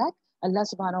revert back, Allah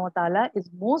subhanahu wa ta'ala is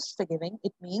most forgiving.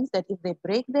 It means that if they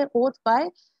break their oath by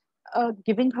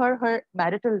giving her her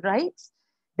marital rights,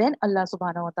 then Allah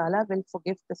subhanahu wa ta'ala will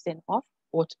forgive the sin of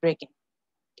oath breaking.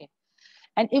 Okay.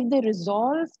 And if they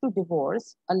resolve to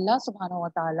divorce, Allah subhanahu wa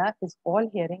ta'ala is all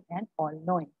hearing and all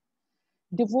knowing.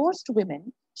 Divorced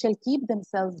women shall keep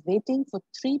themselves waiting for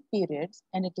 3 periods,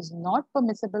 and it is not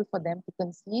permissible for them to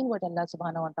conceal what Allah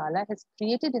subhanahu wa ta'ala has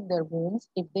created in their wombs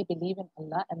if they believe in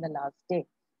Allah and the last day,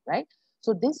 right?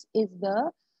 So this is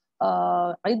the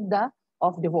iddah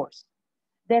of divorce.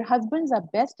 Their husbands are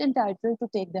best entitled to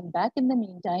take them back in the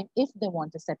meantime if they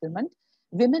want a settlement.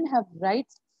 Women have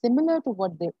rights similar to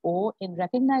what they owe in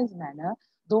recognized manner,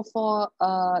 though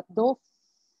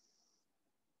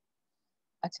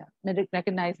Acha,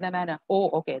 recognize the manner.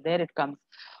 Oh, okay, there it comes.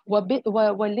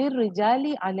 وَلِلرِّجَالِ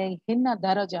عَلَيْهِنَّ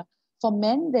دَرَجَةٌ. For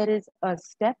men, there is a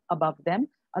step above them.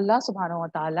 Allah subhanahu wa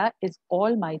ta'ala is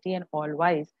almighty and all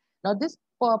wise. Now, this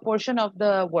portion of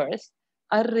the verse,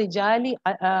 الرِّجَالِ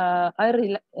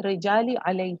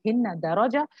عَلَيْهِنَّ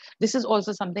دَرَجَةٌ, this is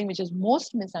also something which is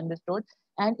most misunderstood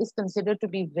and is considered to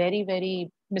be very,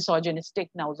 very misogynistic,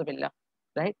 na'uzubillah,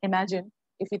 right? Imagine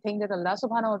if we think that Allah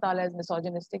subhanahu wa ta'ala is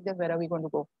misogynistic, then where are we going to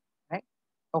go? Right?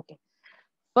 Okay.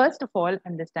 First of all,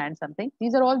 understand something.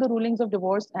 These are all the rulings of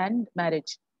divorce and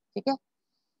marriage. Okay?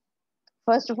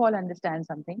 First of all, understand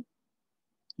something.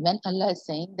 When Allah is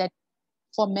saying that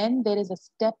for men there is a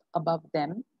step above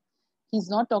them, He's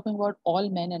not talking about all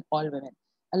men and all women.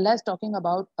 Allah is talking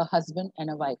about a husband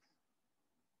and a wife.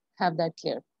 Have that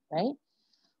clear, right?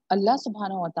 Allah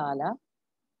subhanahu wa ta'ala,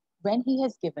 when He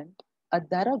has given a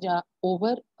daraja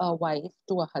over a wife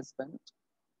to a husband,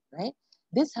 right?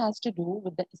 This has to do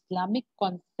with the Islamic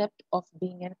concept of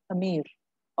being an amir,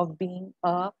 of being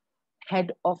a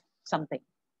head of something.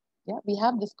 Yeah, we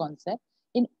have this concept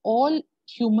in all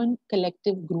human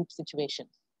collective group situations.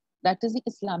 That is the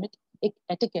Islamic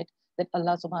etiquette that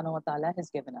Allah subhanahu wa ta'ala has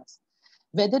given us.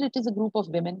 Whether it is a group of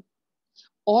women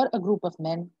or a group of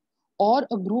men or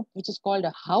a group which is called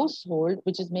a household,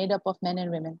 which is made up of men and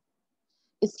women,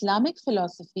 Islamic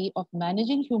philosophy of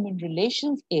managing human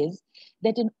relations is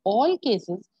that in all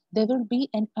cases, there will be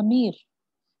an amir.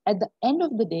 At the end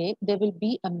of the day, there will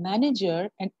be a manager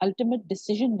and ultimate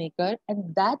decision maker,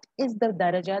 and that is the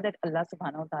daraja that Allah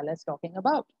subhanahu wa ta'ala is talking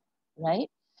about, right?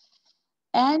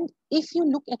 And if you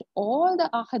look at all the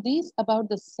ahadith about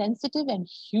the sensitive and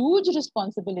huge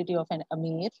responsibility of an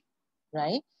amir,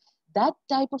 right? That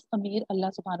type of amir,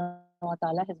 Allah subhanahu wa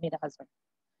ta'ala has made a husband.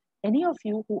 Any of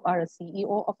you who are a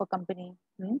CEO of a company,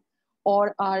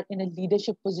 or are in a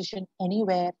leadership position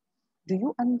anywhere, do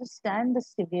you understand the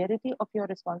severity of your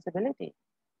responsibility,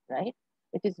 right?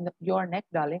 It is your neck,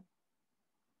 darling.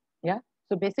 Yeah.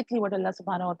 So basically, what Allah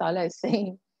subhanahu wa ta'ala is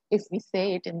saying, if we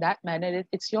say it in that manner,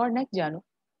 it's your neck, Janu.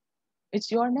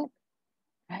 It's your neck,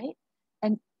 right?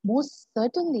 And most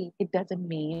certainly, it doesn't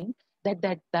mean that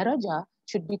that daraja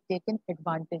should be taken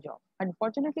advantage of.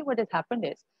 Unfortunately, what has happened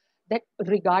is that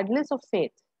regardless of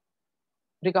faith,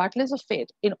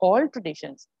 in all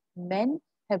traditions, men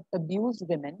have abused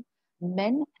women,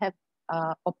 men have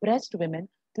oppressed women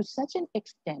to such an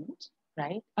extent,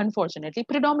 right? Unfortunately,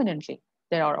 predominantly,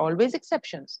 there are always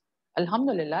exceptions.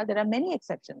 Alhamdulillah, there are many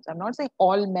exceptions. I'm not saying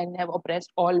all men have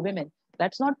oppressed all women.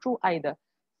 That's not true either.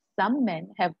 Some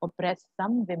men have oppressed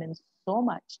some women so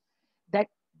much that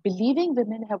believing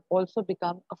women have also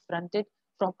become affronted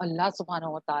from Allah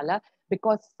subhanahu wa ta'ala,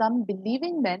 because some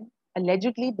believing men,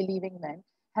 allegedly believing men,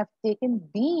 have taken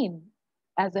deen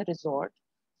as a resort,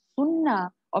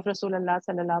 sunnah of Rasulullah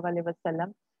sallallahu alaihi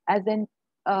wasallam as an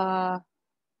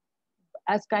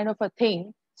as kind of a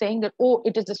thing, saying that, oh,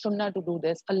 it is a sunnah to do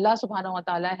this. Allah subhanahu wa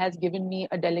ta'ala has given me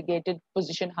a delegated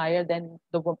position higher than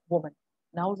the woman.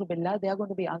 Na'uzubillah, they are going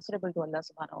to be answerable to Allah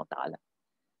subhanahu wa ta'ala.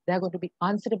 They are going to be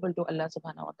answerable to Allah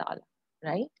subhanahu wa ta'ala,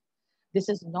 right? This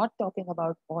is not talking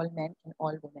about all men and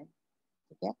all women.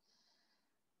 Okay?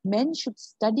 Men should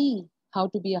study how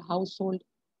to be a household,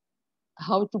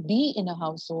 how to be in a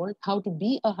household, how to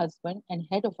be a husband and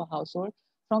head of a household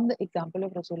from the example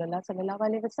of Rasulullah sallallahu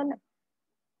alaihi wasallam.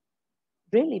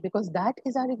 Really, because that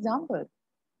is our example.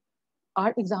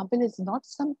 Our example is not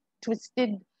some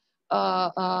twisted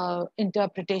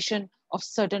interpretation of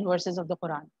certain verses of the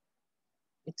Quran.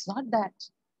 It's not that.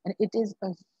 And it is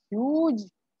a huge,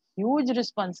 huge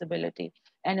responsibility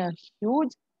and a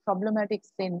huge problematic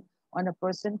sin on a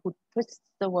person who twists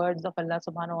the words of Allah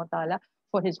subhanahu wa ta'ala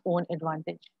for his own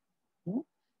advantage.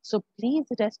 So please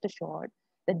rest assured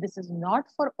that this is not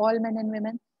for all men and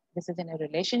women. This is in a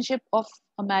relationship of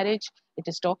a marriage. It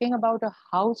is talking about a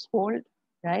household,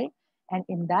 right? And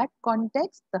in that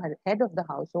context, the head of the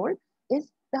household is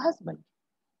the husband.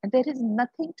 And there is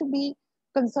nothing to be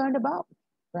concerned about,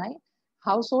 right?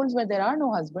 Households where there are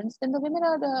no husbands, then the women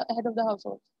are the head of the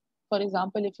household. For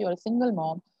example, if you're a single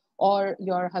mom or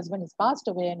your husband has passed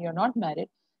away and you're not married,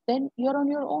 then you're on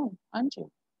your own, aren't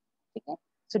you? Okay?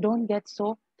 So don't get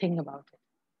so thing about it.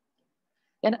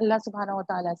 Then Allah subhanahu wa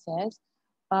ta'ala says,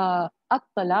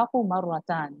 at-talaqu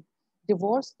marratan.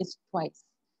 Divorce is twice.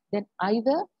 Then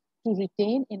either to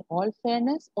retain in all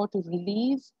fairness or to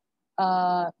release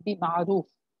bi ma'ruf,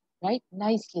 right?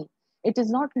 Nicely. It is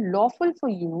not lawful for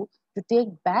you to take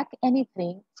back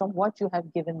anything from what you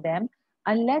have given them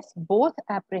unless both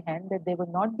apprehend that they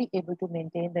will not be able to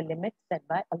maintain the limits set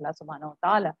by Allah subhanahu wa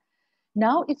ta'ala.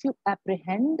 Now, if you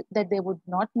apprehend that they would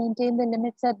not maintain the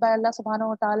limits set by Allah subhanahu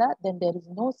wa ta'ala, then there is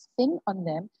no sin on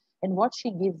them in what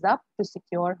she gives up to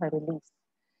secure her release.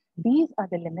 These are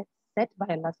the limits set by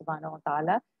Allah subhanahu wa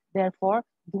ta'ala. Therefore,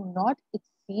 do not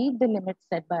exceed the limits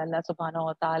set by Allah subhanahu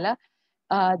wa ta'ala.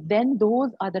 Then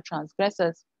those are the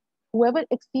transgressors. Whoever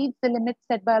exceeds the limits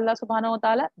set by Allah subhanahu wa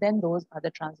ta'ala, then those are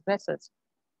the transgressors.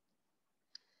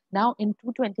 Now in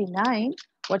 229,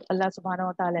 what Allah subhanahu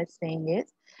wa ta'ala is saying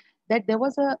is that there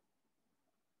was a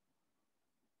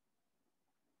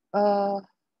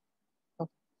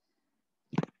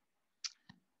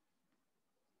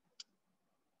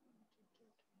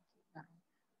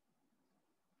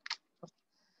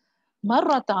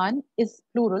marratan is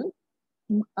plural.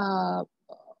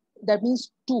 That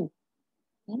means two.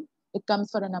 It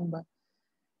comes for a number.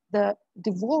 The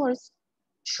divorce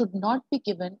should not be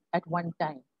given at one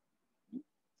time.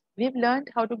 We've learned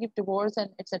how to give divorce and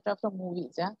etc. from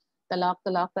movies. Yeah, talaq,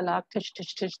 talaq, talaq, tish,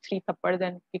 tish, tish, three thappar,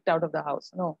 then kicked out of the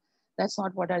house. No, that's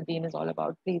not what our deen is all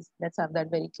about. Please, let's have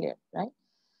that very clear, right?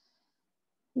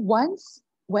 Once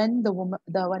when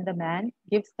the man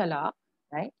gives talaq,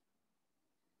 right,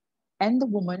 and the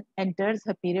woman enters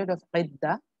her period of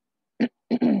iddah,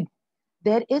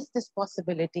 there is this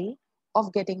possibility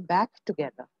of getting back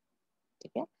together.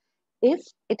 Okay? If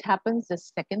it happens the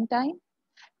second time,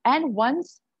 and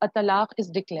once a talaq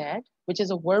is declared, which is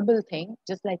a verbal thing,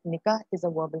 just like nikah is a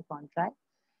verbal contract,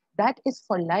 that is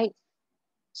for life.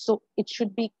 So it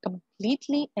should be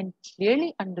completely and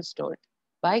clearly understood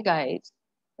by guys,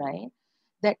 right?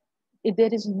 That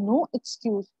there is no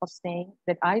excuse of saying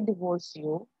that I divorce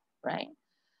you, right?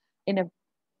 In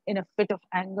a fit of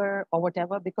anger or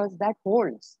whatever, because that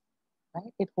holds,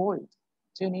 right? It holds.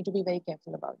 So you need to be very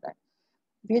careful about that.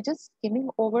 We are just skimming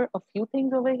over a few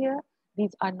things over here.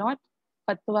 These are not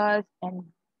fatwas and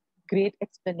great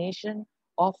explanation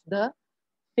of the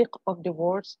fiqh of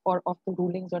divorce or of the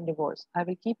rulings on divorce. I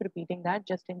will keep repeating that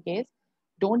just in case.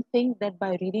 Don't think that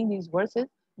by reading these verses,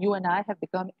 you and I have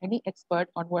become any expert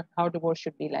on how divorce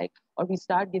should be like, or we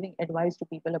start giving advice to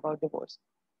people about divorce.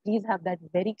 Please have that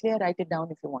very clear. Write it down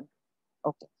if you want.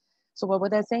 Okay. So what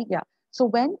was I saying? Yeah. So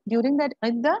when during that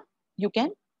iddah, you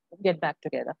can get back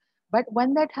together. But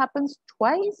when that happens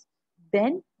twice,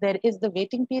 then there is the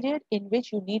waiting period in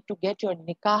which you need to get your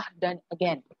nikah done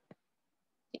again.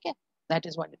 Okay, that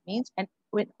is what it means. And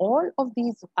with all of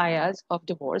these ayahs of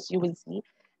divorce, you will see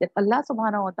that Allah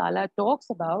subhanahu wa ta'ala talks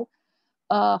about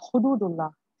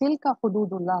hududullah, tilka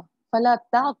hududullah, fala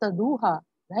ta'taduha,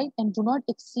 right? And do not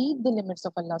exceed the limits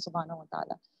of Allah subhanahu wa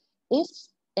ta'ala. If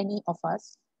any of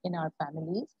us in our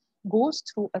families goes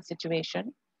through a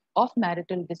situation of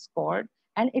marital discord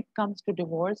and it comes to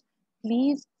divorce,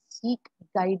 please seek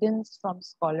guidance from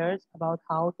scholars about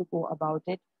how to go about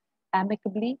it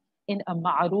amicably in a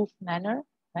ma'roof manner,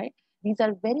 right? These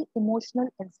are very emotional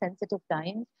and sensitive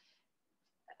times.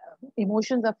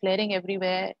 Emotions are flaring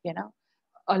everywhere, you know.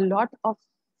 A lot of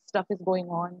stuff is going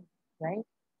on, right?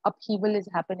 Upheaval is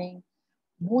happening,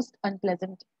 most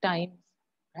unpleasant times,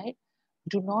 right?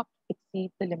 Do not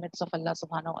exceed the limits of Allah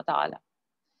subhanahu wa ta'ala.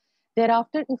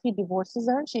 Thereafter, if he divorces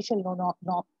her, she shall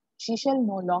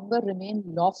no longer remain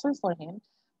lawful for him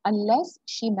unless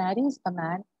she marries a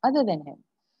man other than him.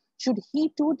 Should he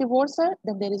too divorce her,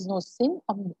 then there is no sin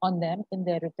on them in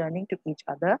their returning to each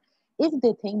other if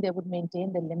they think they would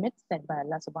maintain the limits set by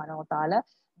Allah subhanahu wa ta'ala.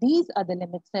 These are the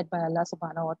limits set by Allah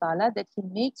subhanahu wa ta'ala that he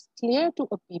makes clear to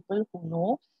a people who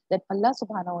know that Allah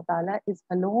subhanahu wa ta'ala is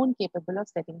alone capable of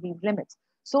setting these limits.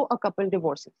 So a couple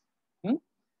divorces.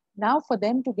 Now for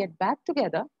them to get back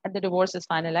together and the divorce is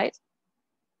finalized,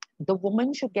 the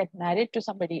woman should get married to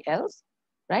somebody else,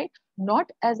 right?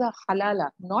 Not as a halala,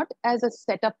 not as a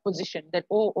setup position that,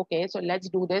 oh, okay, so let's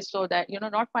do this so that,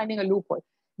 not finding a loophole.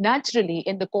 Naturally,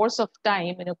 in the course of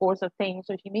time, in the course of things,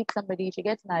 so she meets somebody, she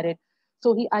gets married.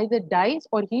 So he either dies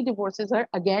or he divorces her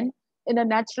again in a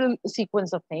natural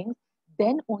sequence of things.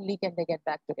 Then only can they get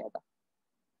back together.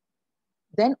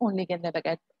 Then only can they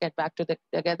get back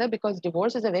together, because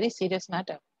divorce is a very serious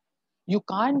matter. You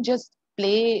can't just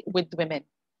play with women.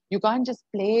 You can't just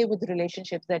play with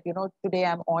relationships that, today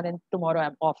I'm on and tomorrow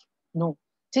I'm off. No.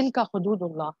 Tilka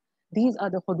hududullah. These are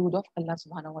the hudud of Allah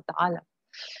subhanahu wa ta'ala.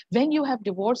 When you have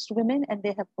divorced women and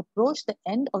they have approached the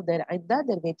end of their iddah,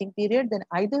 their waiting period, then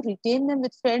either retain them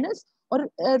with fairness or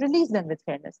release them with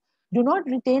fairness. Do not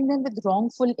retain them with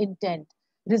wrongful intent,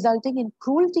 resulting in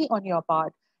cruelty on your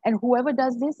part. And whoever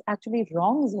does this actually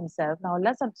wrongs himself. Now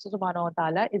Allah subhanahu wa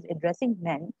ta'ala is addressing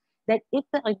men that if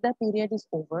the iddah period is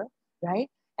over, right,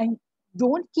 and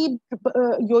don't keep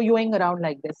yo-yoing around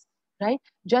like this, right,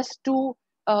 just to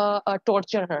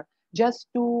torture her, just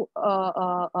to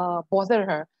bother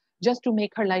her, just to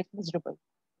make her life miserable.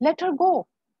 Let her go,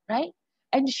 right?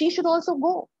 And she should also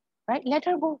go, right? Let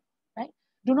her go, right?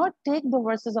 Do not take the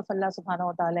verses of Allah subhanahu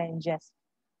wa ta'ala in jest.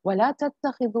 وَلَا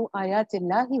تَتَّخِذُوا آيَاتِ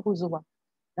اللَّهِ هُزُوًا.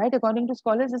 Right? According to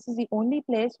scholars, this is the only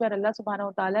place where Allah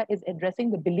subhanahu wa ta'ala is addressing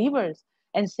the believers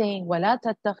and saying, وَلَا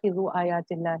تَتَّخِذُوا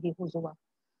آيَاتِ اللَّهِ هُزُوًا.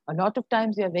 A lot of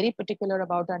times we are very particular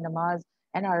about our namaz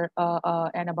and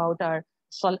about our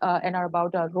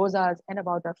rozas and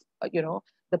about our,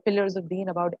 the pillars of deen,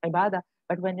 about ibadah.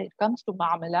 But when it comes to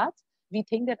ma'amalat, we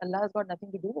think that Allah has got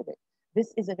nothing to do with it.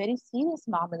 This is a very serious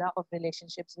ma'amala of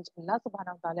relationships, which Allah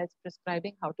subhanahu wa ta'ala is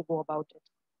prescribing how to go about it.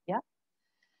 Yeah.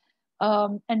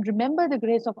 And remember the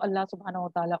grace of Allah subhanahu wa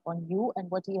ta'ala on you and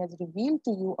what he has revealed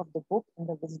to you of the book and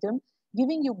the wisdom,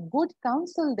 giving you good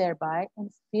counsel thereby,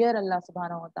 and fear Allah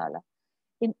subhanahu wa ta'ala.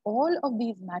 In all of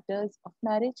these matters of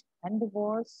marriage and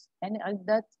divorce and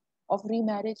that of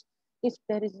remarriage, if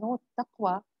there is no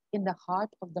taqwa in the heart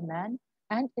of the man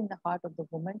and in the heart of the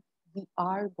woman, we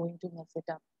are going to mess it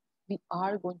up. We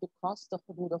are going to cross the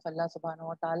hudud of Allah subhanahu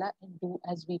wa ta'ala and do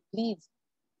as we please.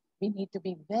 We need to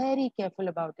be very careful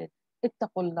about it.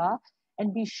 Ittaqullah,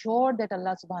 and be sure that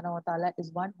Allah subhanahu wa ta'ala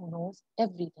is one who knows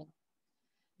everything.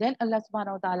 Then Allah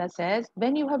subhanahu wa ta'ala says,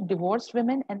 when you have divorced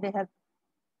women and they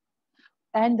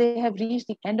have reached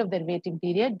the end of their waiting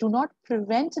period, do not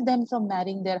prevent them from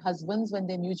marrying their husbands when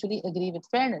they mutually agree with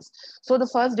fairness. So the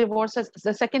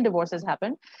second divorce has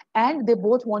happened and they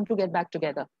both want to get back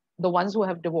together. the ones who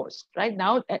have divorced, right?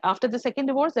 Now, after the second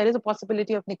divorce, there is a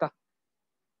possibility of nikah,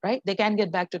 right? They can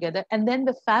get back together. And then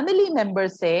the family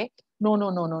members say, no, no,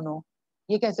 no, no, no.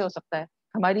 ये कैसे हो सकता है?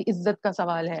 हमारी इज्जत का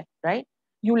सवाल है, right?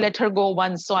 You let her go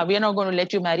once, so we are not going to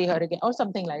let you marry her again, or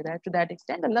something like that. To that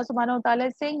extent, Allah subhanahu wa ta'ala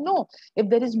is saying, no, if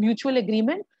there is mutual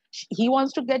agreement, he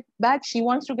wants to get back, she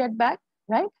wants to get back,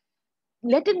 right?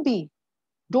 Let it be.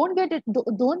 Don't get it,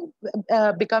 don't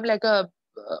become like a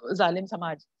zalim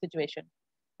samaj situation.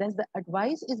 That's the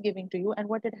advice is giving to you. And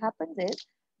what it happens is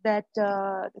that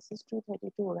this is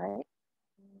 232, right?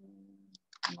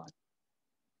 Come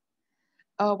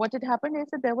on. What had happened is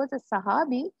that there was a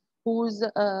Sahabi whose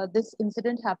this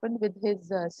incident happened with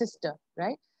his sister,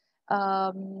 right?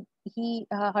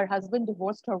 Her husband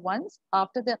divorced her once.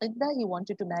 After the iddah, he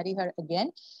wanted to marry her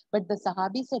again, but the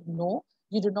Sahabi said, no,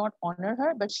 you do not honor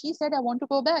her. But she said, I want to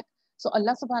go back. So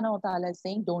Allah subhanahu wa ta'ala is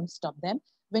saying, don't stop them.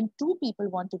 When two people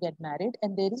want to get married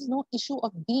and there is no issue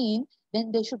of deen,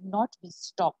 then they should not be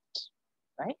stopped,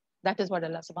 right? That is what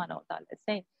Allah subhanahu wa ta'ala is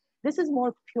saying. This is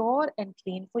more pure and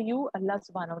clean for you. Allah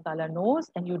subhanahu wa ta'ala knows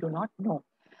and you do not know.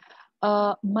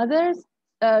 Mothers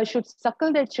should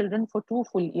suckle their children for 2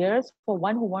 full years. For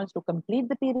one who wants to complete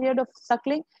the period of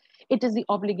suckling, it is the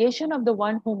obligation of the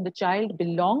one whom the child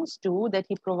belongs to that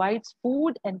he provides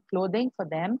food and clothing for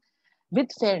them with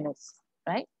fairness,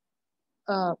 right?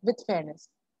 With fairness.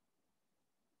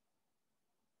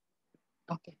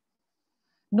 Okay.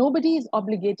 Nobody is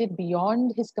obligated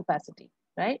beyond his capacity,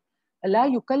 right? لا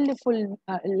يكلف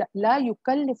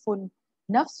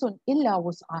نفس إلا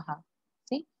وسعها.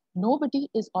 See, nobody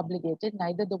is obligated,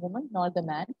 neither the woman nor the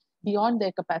man, beyond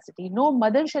their capacity. No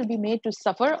mother shall be made to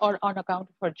suffer or on account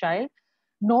of her child,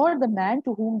 nor the man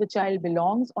to whom the child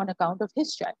belongs on account of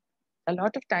his child. A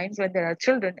lot of times when there are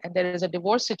children and there is a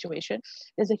divorce situation,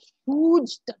 there's a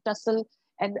huge tussle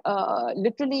and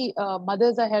literally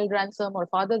mothers are held ransom or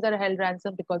fathers are held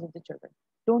ransom because of the children.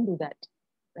 Don't do that,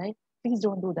 right? Please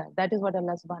don't do that. That is what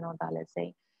Allah subhanahu wa ta'ala is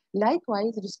saying.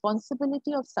 Likewise,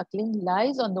 responsibility of suckling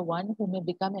lies on the one who may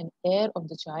become an heir of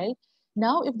the child.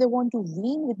 Now, if they want to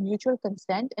wean with mutual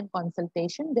consent and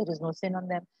consultation, there is no sin on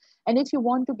them. And if you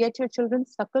want to get your children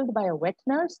suckled by a wet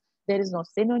nurse, there is no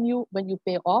sin on you when you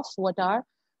pay off what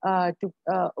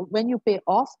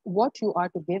you are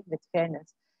to give with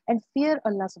fairness. And fear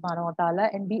Allah subhanahu wa ta'ala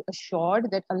and be assured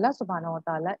that Allah subhanahu wa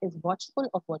ta'ala is watchful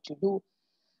of what you do.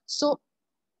 So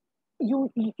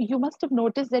you must have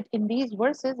noticed that in these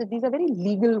verses, that these are very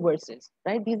legal verses,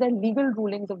 right? These are legal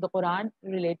rulings of the Quran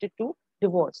related to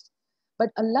divorce. But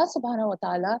Allah subhanahu wa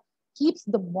ta'ala keeps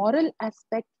the moral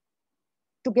aspect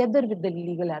together with the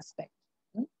legal aspect.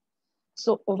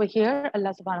 So over here,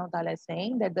 Allah subhanahu wa ta'ala is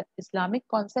saying that the Islamic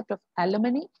concept of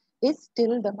alimony is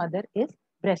still the mother is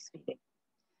breastfeeding.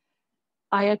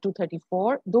 Ayah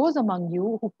 234, those among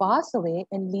you who pass away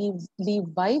and leave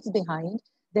wives behind,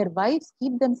 their wives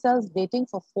keep themselves dating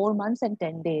for 4 months and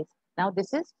 10 days. Now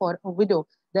this is for a widow.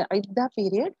 The iddah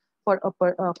period for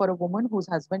a woman whose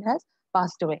husband has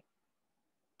passed away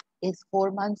is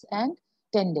 4 months and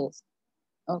 10 days.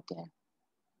 Okay.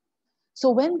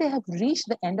 So when they have reached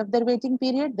the end of their waiting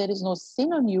period, there is no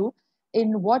sin on you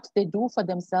in what they do for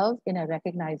themselves in a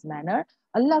recognized manner.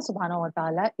 Allah subhanahu wa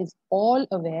ta'ala is all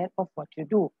aware of what you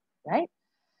do, right?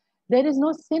 There is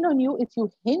no sin on you if you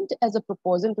hint as a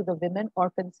proposal to the women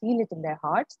or conceal it in their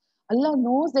hearts. Allah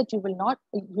knows that you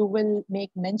will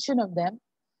make mention of them,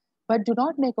 but do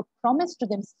not make a promise to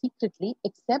them secretly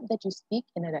except that you speak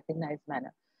in a recognized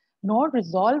manner. Nor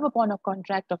resolve upon a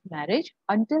contract of marriage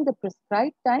until the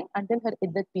prescribed time, until her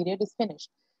iddat period is finished.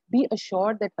 Be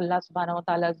assured that Allah subhanahu wa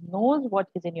ta'ala knows what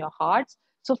is in your hearts.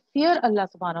 So fear Allah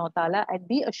subhanahu wa ta'ala and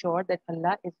be assured that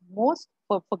Allah is most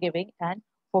forgiving and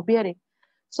forbearing.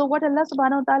 So what Allah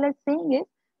subhanahu wa ta'ala is saying is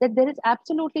that there is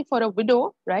absolutely for a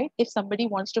widow, right? If somebody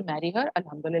wants to marry her,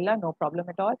 alhamdulillah, no problem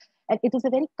at all. And it is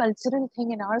a very cultural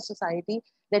thing in our society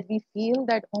that we feel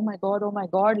that, oh my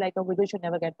God, like a widow should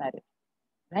never get married,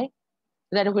 right?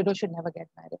 That a widow should never get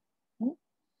married.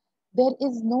 There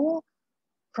is no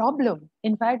problem.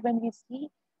 In fact, when we see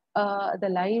the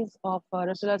lives of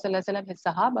Rasulullah sallallahu alaihi wasallam, his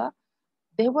Sahaba,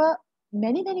 there were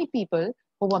many people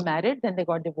who were married, then they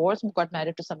got divorced, got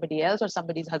married to somebody else, or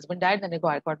somebody's husband died, then they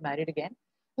got married again.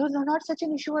 It was not such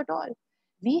an issue at all.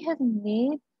 We have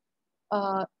made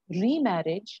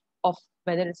remarriage of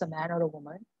whether it's a man or a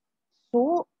woman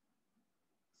so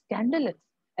scandalous,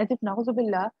 as if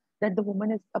na'uzubillah, that the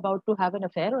woman is about to have an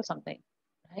affair or something,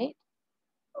 right?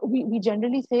 We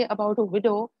generally say about a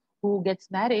widow who gets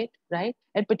married, right?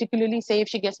 And particularly say if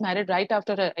she gets married right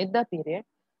after her iddah period,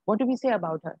 what do we say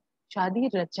about her? Shadi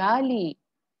rachali,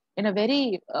 in a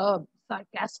very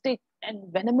sarcastic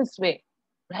and venomous way,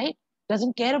 right?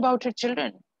 Doesn't care about her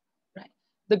children, right?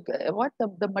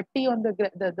 The matti on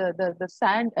the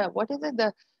sand, what is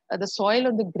it, the soil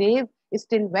on the grave is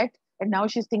still wet, and now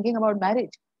she's thinking about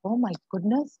marriage. Oh my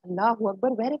goodness, Allahu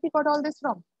Akbar, where have we got all this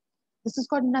from? This has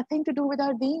got nothing to do with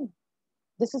our deen.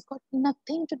 This has got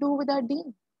nothing to do with our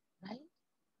deen, right?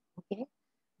 Okay.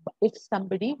 But if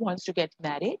somebody wants to get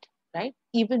married, right,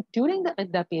 even during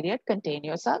the period, contain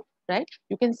yourself, right?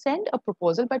 You can send a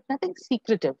proposal, but nothing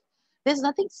secretive. There's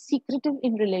nothing secretive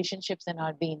in relationships in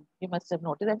our deen. You must have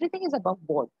noticed everything is above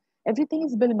board. Everything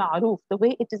is bil ma'roof, the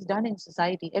way it is done in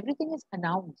society. Everything is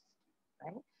announced,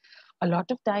 right? A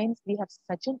lot of times we have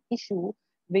such an issue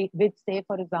with say,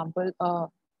 for example,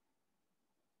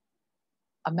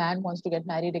 a man wants to get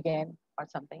married again or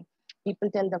something. People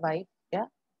tell the wife, yeah,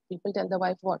 people tell the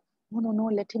wife what? No, no, no,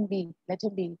 let him be, let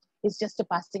him be. It's just a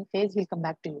passing phase, he'll come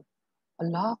back to you.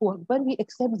 Allahu Akbar, we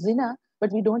accept zina,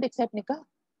 but we don't accept nikah.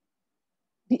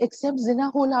 We accept zina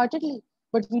wholeheartedly,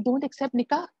 but we don't accept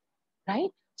nikah,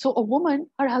 right? So a woman,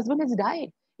 her husband has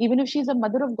died. Even if she's a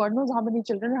mother of God knows how many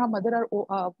children, her mother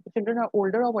are children are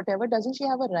older or whatever, doesn't she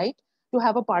have a right to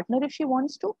have a partner if she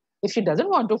wants to? If she doesn't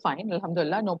want to, fine,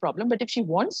 alhamdulillah, no problem. But if she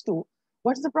wants to,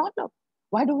 what's the problem?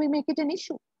 Why do we make it an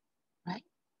issue? Right?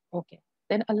 Okay.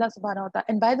 Then Allah subhanahu wa ta'ala.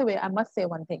 And by the way, I must say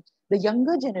one thing. The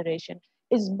younger generation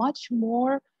is much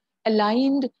more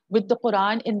aligned with the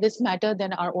Quran in this matter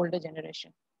than our older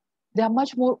generation. They are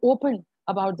much more open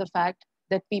about the fact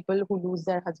that people who lose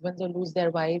their husbands or lose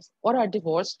their wives or are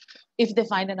divorced, if they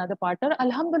find another partner,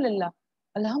 alhamdulillah,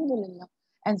 alhamdulillah.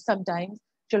 And sometimes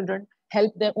children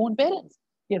help their own parents,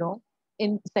 you know,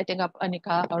 in setting up a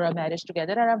nikah or a marriage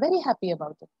together and are very happy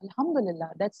about it.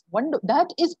 Alhamdulillah,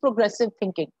 that is progressive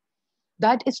thinking.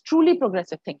 That is truly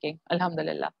progressive thinking.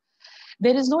 Alhamdulillah.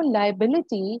 There is no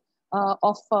liability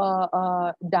of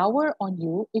dower on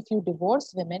you if you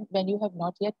divorce women when you have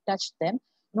not yet touched them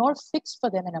nor fixed for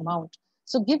them an amount.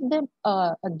 So give them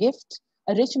a gift,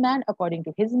 a rich man according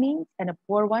to his means and a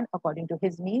poor one according to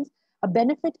his means, a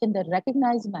benefit in the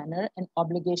recognized manner and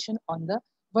obligation on the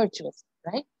virtuous,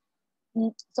 right?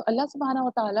 So Allah subhanahu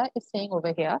wa ta'ala is saying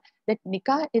over here that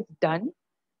nikah is done,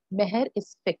 meher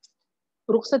is fixed.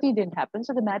 Rukhsati didn't happen,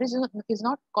 so the marriage is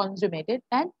not consummated,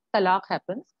 and talaq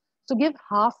happens. So give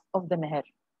half of the meher.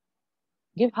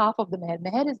 Give half of the meher.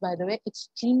 Meher is, by the way,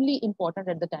 extremely important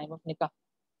at the time of nikah.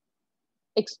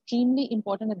 Extremely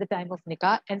important at the time of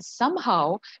nikah, and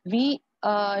somehow we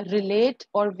relate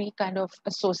or we kind of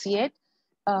associate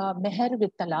meher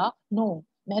with talaq. No,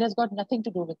 meher has got nothing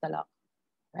to do with talaq,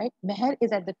 right? Meher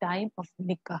is at the time of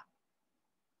nikah,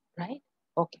 right?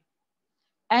 Okay.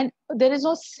 And there is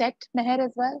no set meher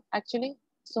as well, actually.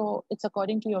 So it's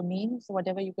according to your means,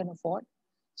 whatever you can afford.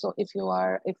 So if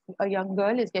a young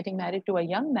girl is getting married to a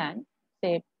young man,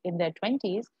 say in their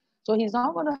 20s, so he's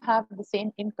not going to have the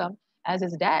same income as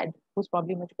his dad, who's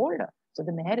probably much older. So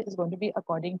the meher is going to be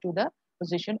according to the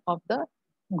position of the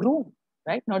groom,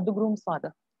 right? Not the groom's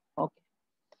father. Okay.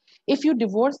 If you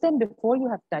divorce them before you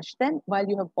have touched them, while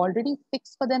you have already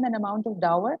fixed for them an amount of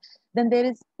dower, then there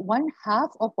is one half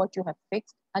of what you have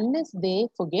fixed, unless they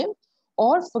forgive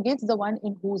or forgives the one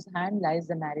in whose hand lies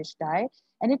the marriage tie.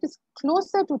 And it is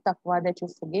closer to taqwa that you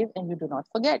forgive and you do not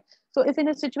forget. So if in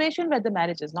a situation where the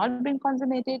marriage has not been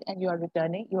consummated and you are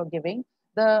returning, you are giving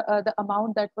the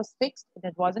amount that was fixed,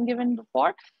 that wasn't given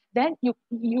before, then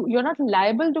you're not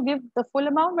liable to give the full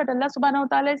amount. But Allah subhanahu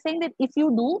wa ta'ala is saying that if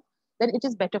you do, then it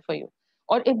is better for you.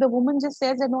 Or if the woman just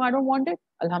says that, no, I don't want it,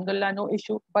 alhamdulillah, no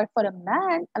issue. But for a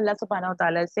man, Allah subhanahu wa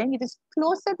ta'ala is saying it is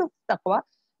closer to taqwa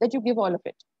that you give all of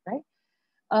it, right?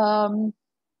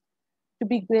 To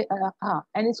be great,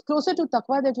 and it's closer to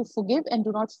taqwa that you forgive and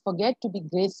do not forget to be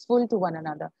graceful to one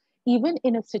another, even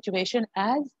in a situation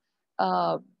as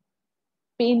uh,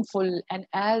 painful and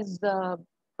as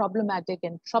problematic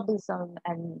and troublesome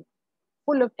and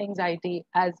full of anxiety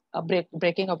as a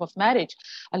breaking up of marriage.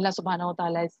 Allah subhanahu wa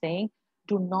ta'ala is saying,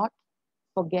 do not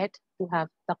forget to have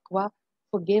taqwa,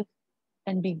 forgive,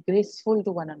 and be graceful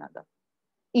to one another.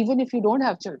 Even if you don't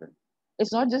have children.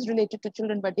 It's not just related to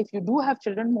children, but if you do have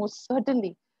children, most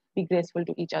certainly be graceful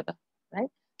to each other, right?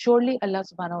 Surely Allah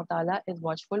subhanahu wa ta'ala is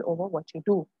watchful over what you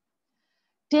do.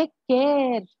 Take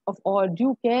care of all,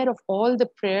 due care of all the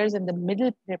prayers in the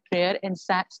middle prayer and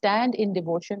stand in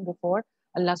devotion before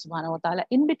Allah subhanahu wa ta'ala.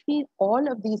 In between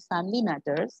all of these family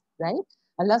matters, right?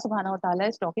 Allah subhanahu wa ta'ala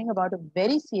is talking about a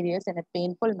very serious and a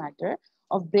painful matter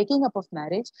of breaking up of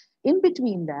marriage. In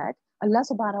between that, Allah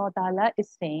subhanahu wa ta'ala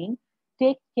is saying,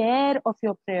 take care of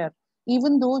your prayer.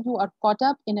 Even though you are caught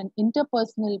up in an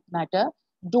interpersonal matter,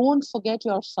 don't forget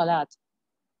your salat.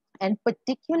 And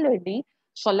particularly,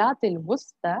 Salatul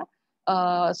Wusta,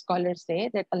 scholars say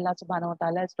that Allah subhanahu wa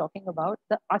ta'ala is talking about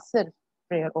the Asr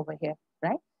prayer over here,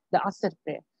 right? The Asr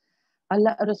prayer.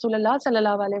 Allah, Rasulullah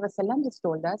sallallahu alaihi wasallam just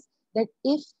told us that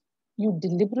if you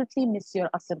deliberately miss your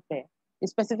Asr prayer,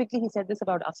 specifically he said this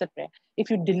about Asr prayer, if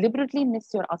you deliberately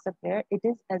miss your Asr prayer, it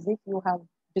is as if you have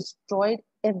destroyed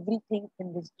everything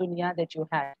in this dunya that you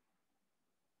had.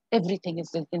 Everything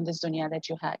is in this dunya that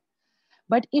you had.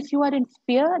 But if you are in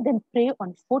fear, then pray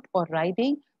on foot or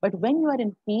riding. But when you are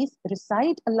in peace,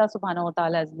 recite Allah subhanahu wa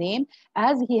ta'ala's name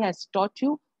as He has taught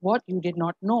you what you did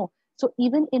not know. So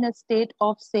even in a state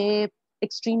of, say,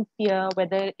 extreme fear,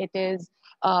 whether it is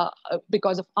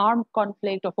because of armed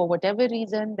conflict or for whatever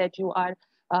reason that you are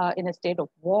in a state of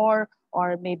war,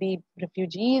 or maybe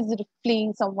refugees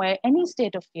fleeing somewhere, any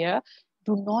state of fear,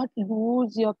 do not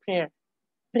lose your prayer.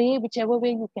 Pray whichever way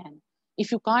you can.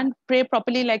 If you can't pray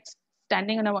properly, like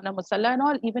standing on a musalla and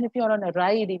all, even if you're on a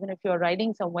ride, even if you're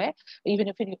riding somewhere, even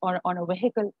if you are on a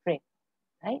vehicle, pray,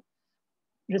 right?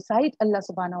 Recite Allah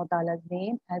subhanahu wa ta'ala's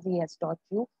name as He has taught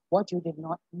you what you did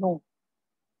not know.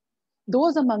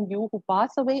 Those among you who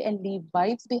pass away and leave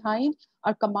wives behind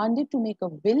are commanded to make a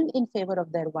will in favor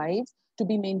of their wives to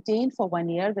be maintained for 1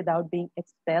 year without being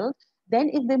expelled. Then,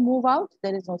 if they move out,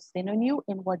 there is no sin on you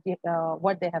in what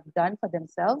they have done for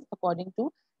themselves according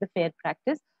to the fair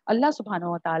practice. Allah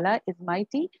subhanahu wa ta'ala is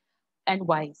mighty and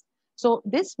wise. So,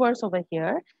 this verse over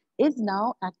here is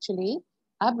now actually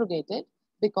abrogated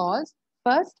because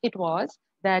first it was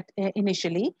that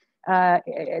initially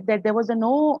that there was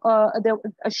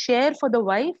a share for the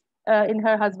wife in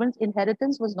her husband's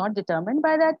inheritance was not determined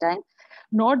by that time,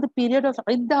 nor the period of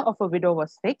iddah of a widow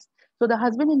was fixed. So the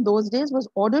husband in those days was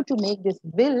ordered to make this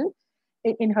will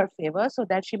in her favor so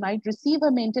that she might receive her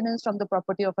maintenance from the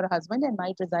property of her husband and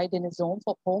might reside in his home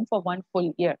for 1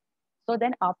 full year. So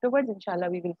then afterwards, inshallah,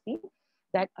 we will see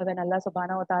that when Allah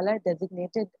subhanahu wa ta'ala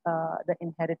designated the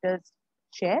inheritors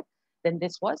share, then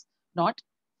this was not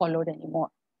followed anymore.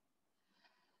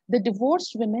 The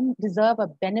divorced women deserve a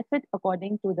benefit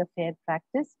according to the fair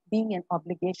practice, being an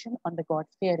obligation on the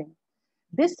God-fearing.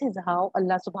 This is how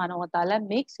Allah subhanahu wa ta'ala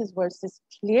makes His verses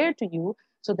clear to you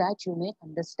so that you may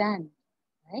understand,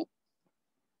 right?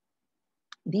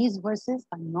 These verses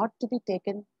are not to be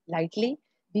taken lightly.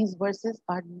 These verses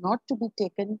are not to be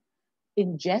taken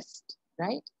in jest,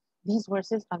 right? These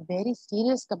verses are very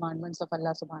serious commandments of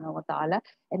Allah subhanahu wa ta'ala,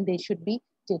 and they should be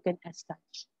taken as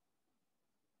such.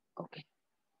 Okay.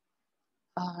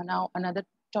 Now another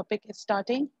topic is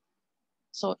starting.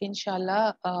 So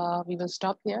inshallah, we will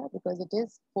stop here because it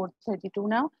is 4:32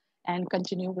 now and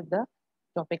continue with the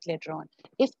topic later on.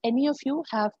 If any of you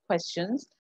have questions,